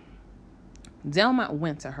 Delmont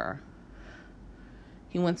went to her.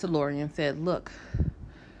 He went to Lori and said, "Look,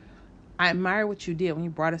 I admire what you did when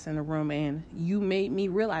you brought us in the room and you made me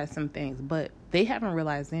realize some things, but they haven't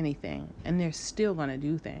realized anything and they're still going to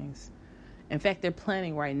do things. In fact, they're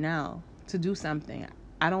planning right now to do something.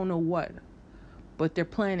 I don't know what, but they're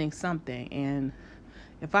planning something. And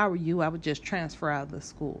if I were you, I would just transfer out of the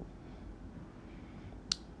school.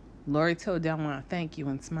 Lori told Delmont thank you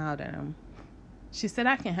and smiled at him. She said,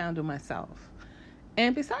 I can handle myself.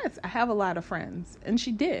 And besides, I have a lot of friends. And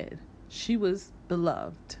she did. She was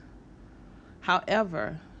beloved.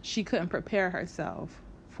 However, she couldn't prepare herself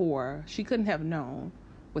she couldn't have known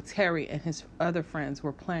what Terry and his other friends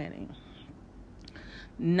were planning.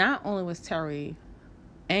 Not only was Terry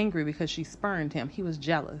angry because she spurned him, he was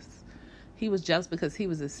jealous. He was jealous because he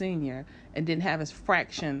was a senior and didn't have his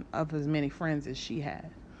fraction of as many friends as she had.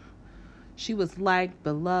 She was liked,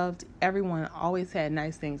 beloved. Everyone always had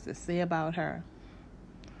nice things to say about her.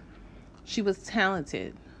 She was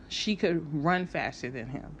talented. She could run faster than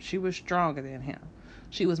him. She was stronger than him.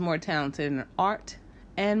 She was more talented in art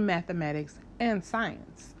and mathematics and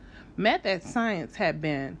science. Math and science had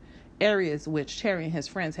been areas which Terry and his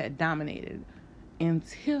friends had dominated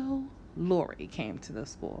until Lori came to the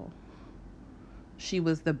school. She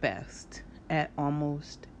was the best at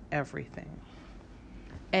almost everything.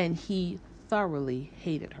 And he thoroughly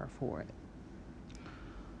hated her for it.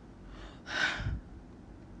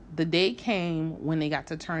 The day came when they got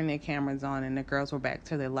to turn their cameras on and the girls were back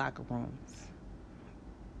to their locker rooms.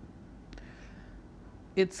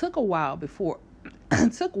 It took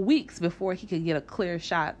weeks before he could get a clear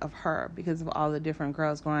shot of her because of all the different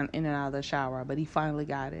girls going in and out of the shower, but he finally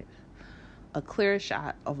got it. A clear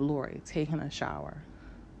shot of Lori taking a shower.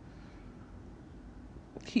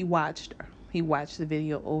 He watched her. He watched the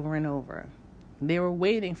video over and over. They were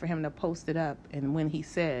waiting for him to post it up, and when he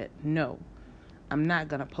said, no, I'm not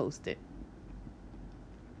going to post it.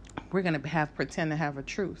 We're going to pretend to have a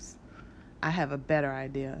truce. I have a better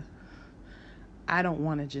idea. I don't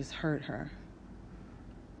want to just hurt her.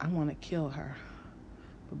 I want to kill her.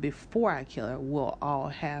 But before I kill her, we'll all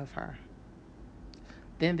have her.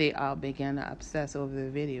 Then they all began to obsess over the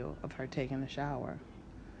video of her taking a shower.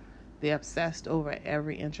 They obsessed over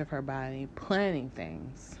every inch of her body, planning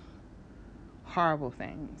things, horrible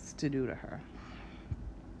things to do to her.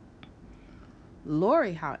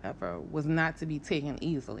 Lori, however, was not to be taken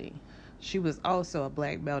easily. She was also a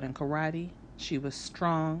black belt in karate. She was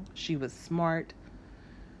strong. She was smart.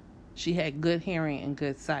 She had good hearing and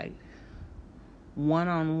good sight.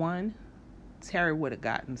 One-on-one, Terry would have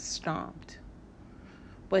gotten stomped.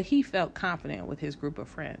 But he felt confident with his group of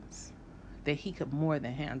friends that he could more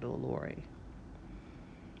than handle Lori.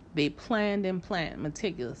 They planned and planned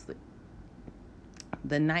meticulously.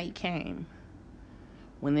 The night came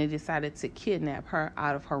when they decided to kidnap her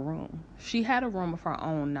out of her room. She had a room of her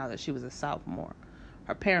own now that she was a sophomore.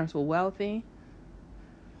 Her parents were wealthy.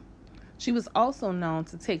 She was also known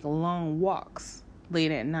to take long walks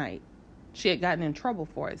late at night. She had gotten in trouble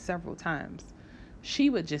for it several times.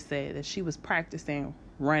 She would just say that she was practicing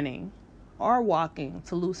running or walking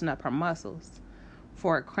to loosen up her muscles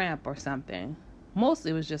for a cramp or something.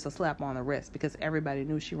 Mostly it was just a slap on the wrist because everybody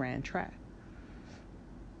knew she ran track.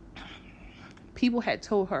 People had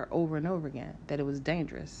told her over and over again that it was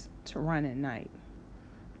dangerous to run at night.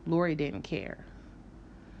 Lori didn't care.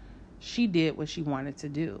 She did what she wanted to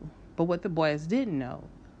do. But what the boys didn't know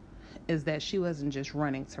is that she wasn't just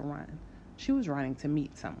running to run. She was running to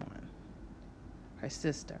meet someone. Her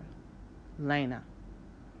sister, Lena.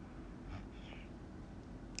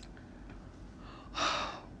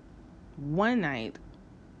 One night,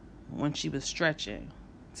 when she was stretching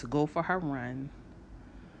to go for her run,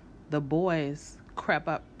 the boys crept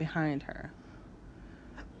up behind her.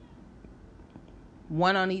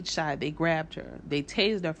 One on each side, they grabbed her. They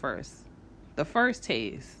tased her first. The first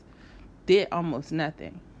tase did almost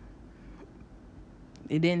nothing.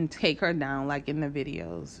 It didn't take her down like in the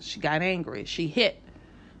videos. She got angry. She hit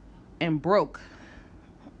and broke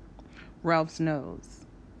Ralph's nose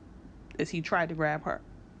as he tried to grab her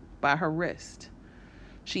by her wrist.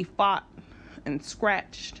 She fought and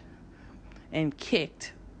scratched and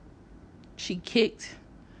kicked. She kicked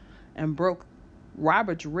and broke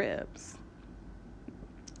Robert's ribs.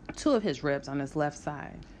 2 of his ribs on his left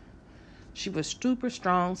side. She was super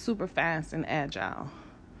strong, super fast, and agile.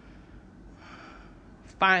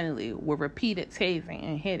 Finally, with repeated tasing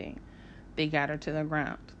and hitting, they got her to the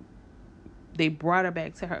ground. They brought her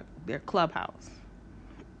back to their clubhouse,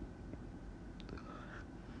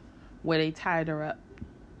 where they tied her up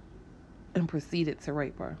and proceeded to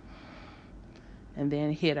rape her, and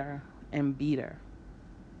then hit her and beat her.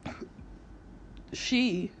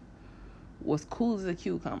 She was cool as a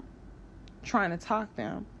cucumber, trying to talk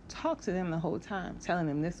them talked to them the whole time, telling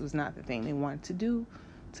them this was not the thing they wanted to do,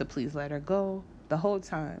 to please let her go. The whole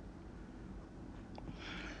time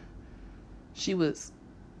she was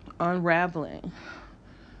unraveling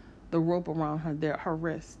the rope around her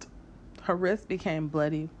wrist. Her wrist became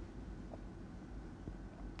bloody.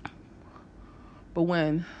 But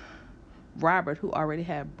when Robert, who already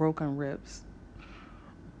had broken ribs,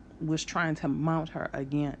 was trying to mount her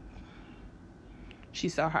again, she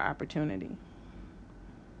saw her opportunity.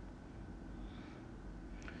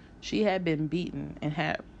 She had been beaten and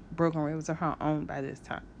had broken ribs of her own by this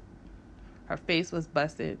time. Her face was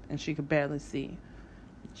busted and she could barely see.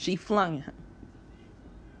 She flung him.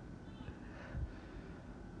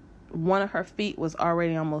 One of her feet was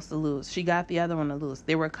already almost to loose. She got the other one to loose.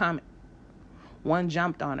 They were coming. One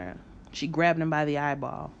jumped on her. She grabbed him by the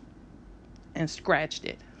eyeball and scratched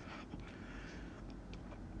it.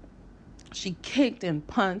 She kicked and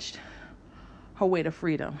punched her way to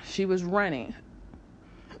freedom. She was running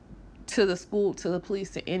to the school, to the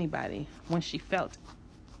police, to anybody when she felt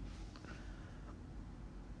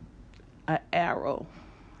an arrow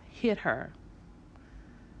hit her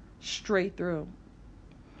straight through.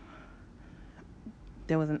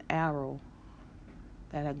 There was an arrow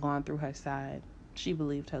that had gone through her side. She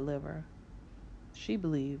believed her liver. She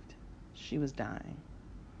believed she was dying.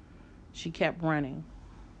 She kept running.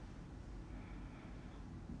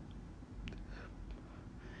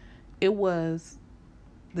 It was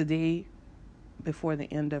the day before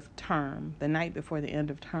the end of term, the night before the end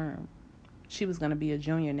of term. She was going to be a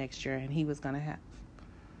junior next year, and he was going to have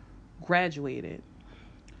graduated.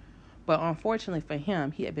 But unfortunately for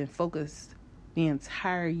him, he had been focused the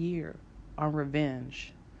entire year on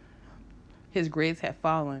revenge. His grades had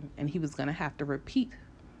fallen, and he was going to have to repeat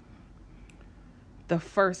the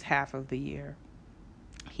first half of the year.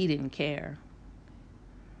 He didn't care.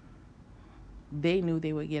 They knew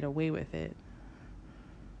they would get away with it.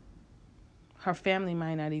 Her family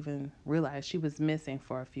might not even realize she was missing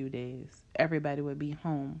for a few days. Everybody would be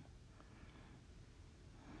home.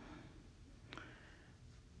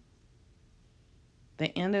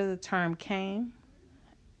 The end of the term came,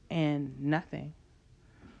 and nothing.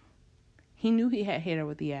 He knew he had hit her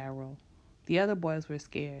with the arrow. The other boys were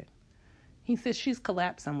scared. He said, she's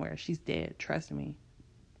collapsed somewhere. She's dead. Trust me.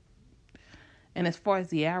 And as far as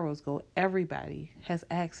the arrows go, everybody has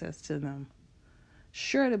access to them.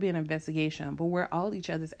 Sure, it'll be an investigation, but we're all each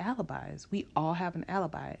other's alibis. We all have an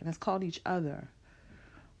alibi, and it's called each other.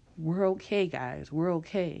 We're okay, guys. We're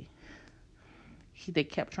okay. They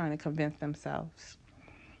kept trying to convince themselves.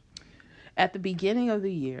 At the beginning of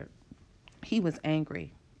the year, he was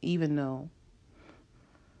angry, even though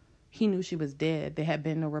he knew she was dead. There had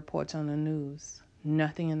been no reports on the news,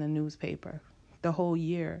 nothing in the newspaper. The whole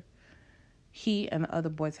year, he and the other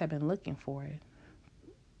boys had been looking for it.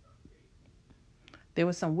 There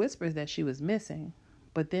were some whispers that she was missing,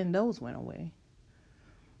 but then those went away.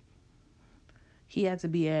 He had to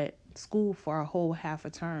be at school for a whole half a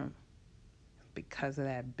term because of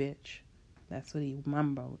that bitch. That's what he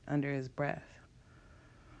mumbled under his breath.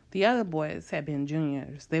 The other boys had been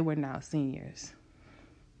juniors. They were now seniors.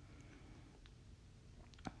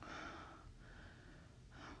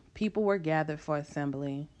 People were gathered for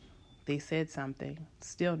assembly. They said something.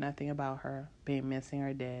 Still nothing about her being missing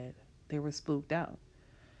or dead. They were spooked out.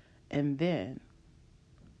 And then,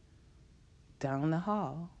 down the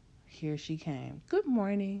hall, here she came. Good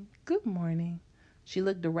morning. Good morning. She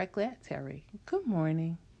looked directly at Terry. Good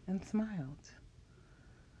morning. And smiled.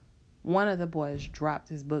 One of the boys dropped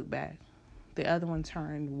his book bag. The other one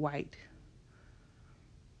turned white.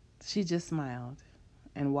 She just smiled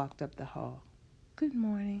and walked up the hall. Good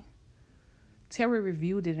morning. Terry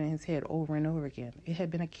reviewed it in his head over and over again. It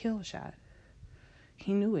had been a kill shot.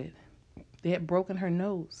 He knew it. They had broken her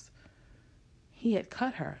nose. He had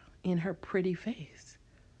cut her in her pretty face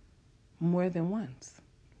more than once.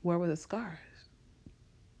 Where were the scars?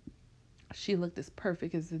 She looked as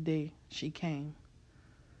perfect as the day she came.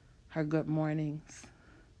 Her good mornings,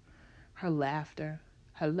 her laughter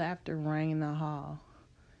rang in the hall.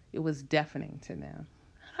 It was deafening to them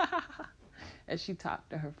as she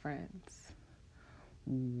talked to her friends.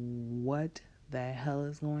 What the hell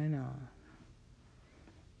is going on?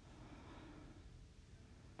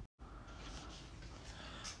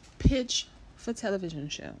 Pitch for television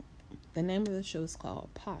show. The name of the show is called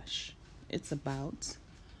Posh. It's about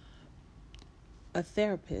a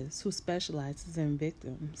therapist who specializes in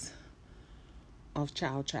victims of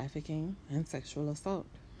child trafficking and sexual assault.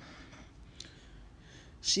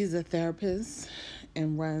 She's a therapist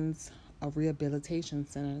and runs a rehabilitation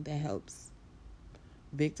center that helps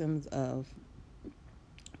victims of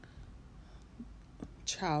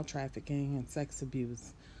child trafficking and sex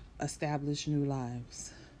abuse establish new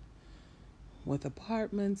lives with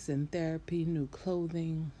apartments and therapy, new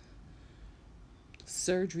clothing,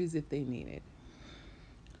 surgeries if they need it.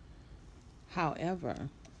 However,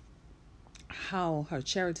 how her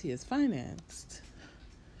charity is financed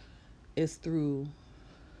is through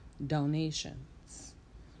donations.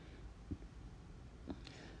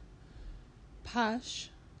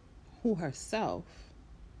 Posh, who herself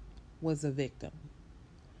was a victim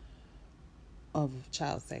of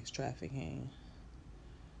child sex trafficking,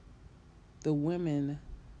 the women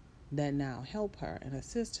that now help her and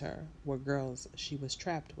assist her were girls she was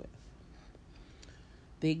trapped with.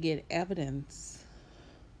 They get evidence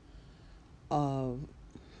of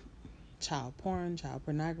child porn, child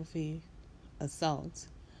pornography, assault,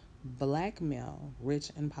 blackmail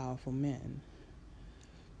rich and powerful men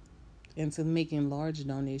into making large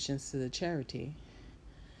donations to the charity,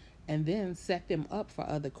 and then set them up for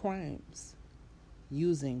other crimes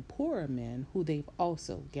using poorer men who they've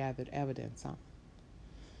also gathered evidence on.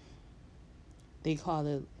 They call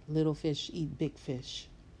it little fish eat big fish.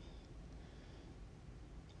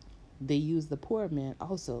 They use the poor men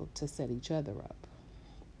also to set each other up.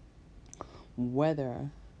 Whether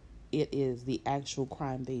it is the actual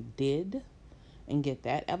crime they did and get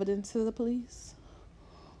that evidence to the police,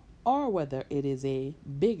 or whether it is a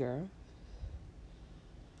bigger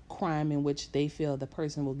crime in which they feel the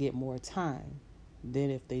person will get more time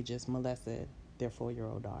than if they just molested their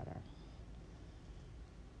 4-year-old daughter.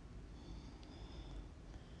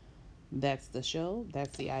 That's the show.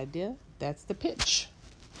 That's the idea. That's the pitch.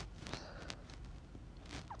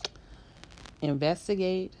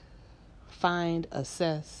 Investigate, find,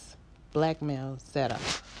 assess, blackmail, set up.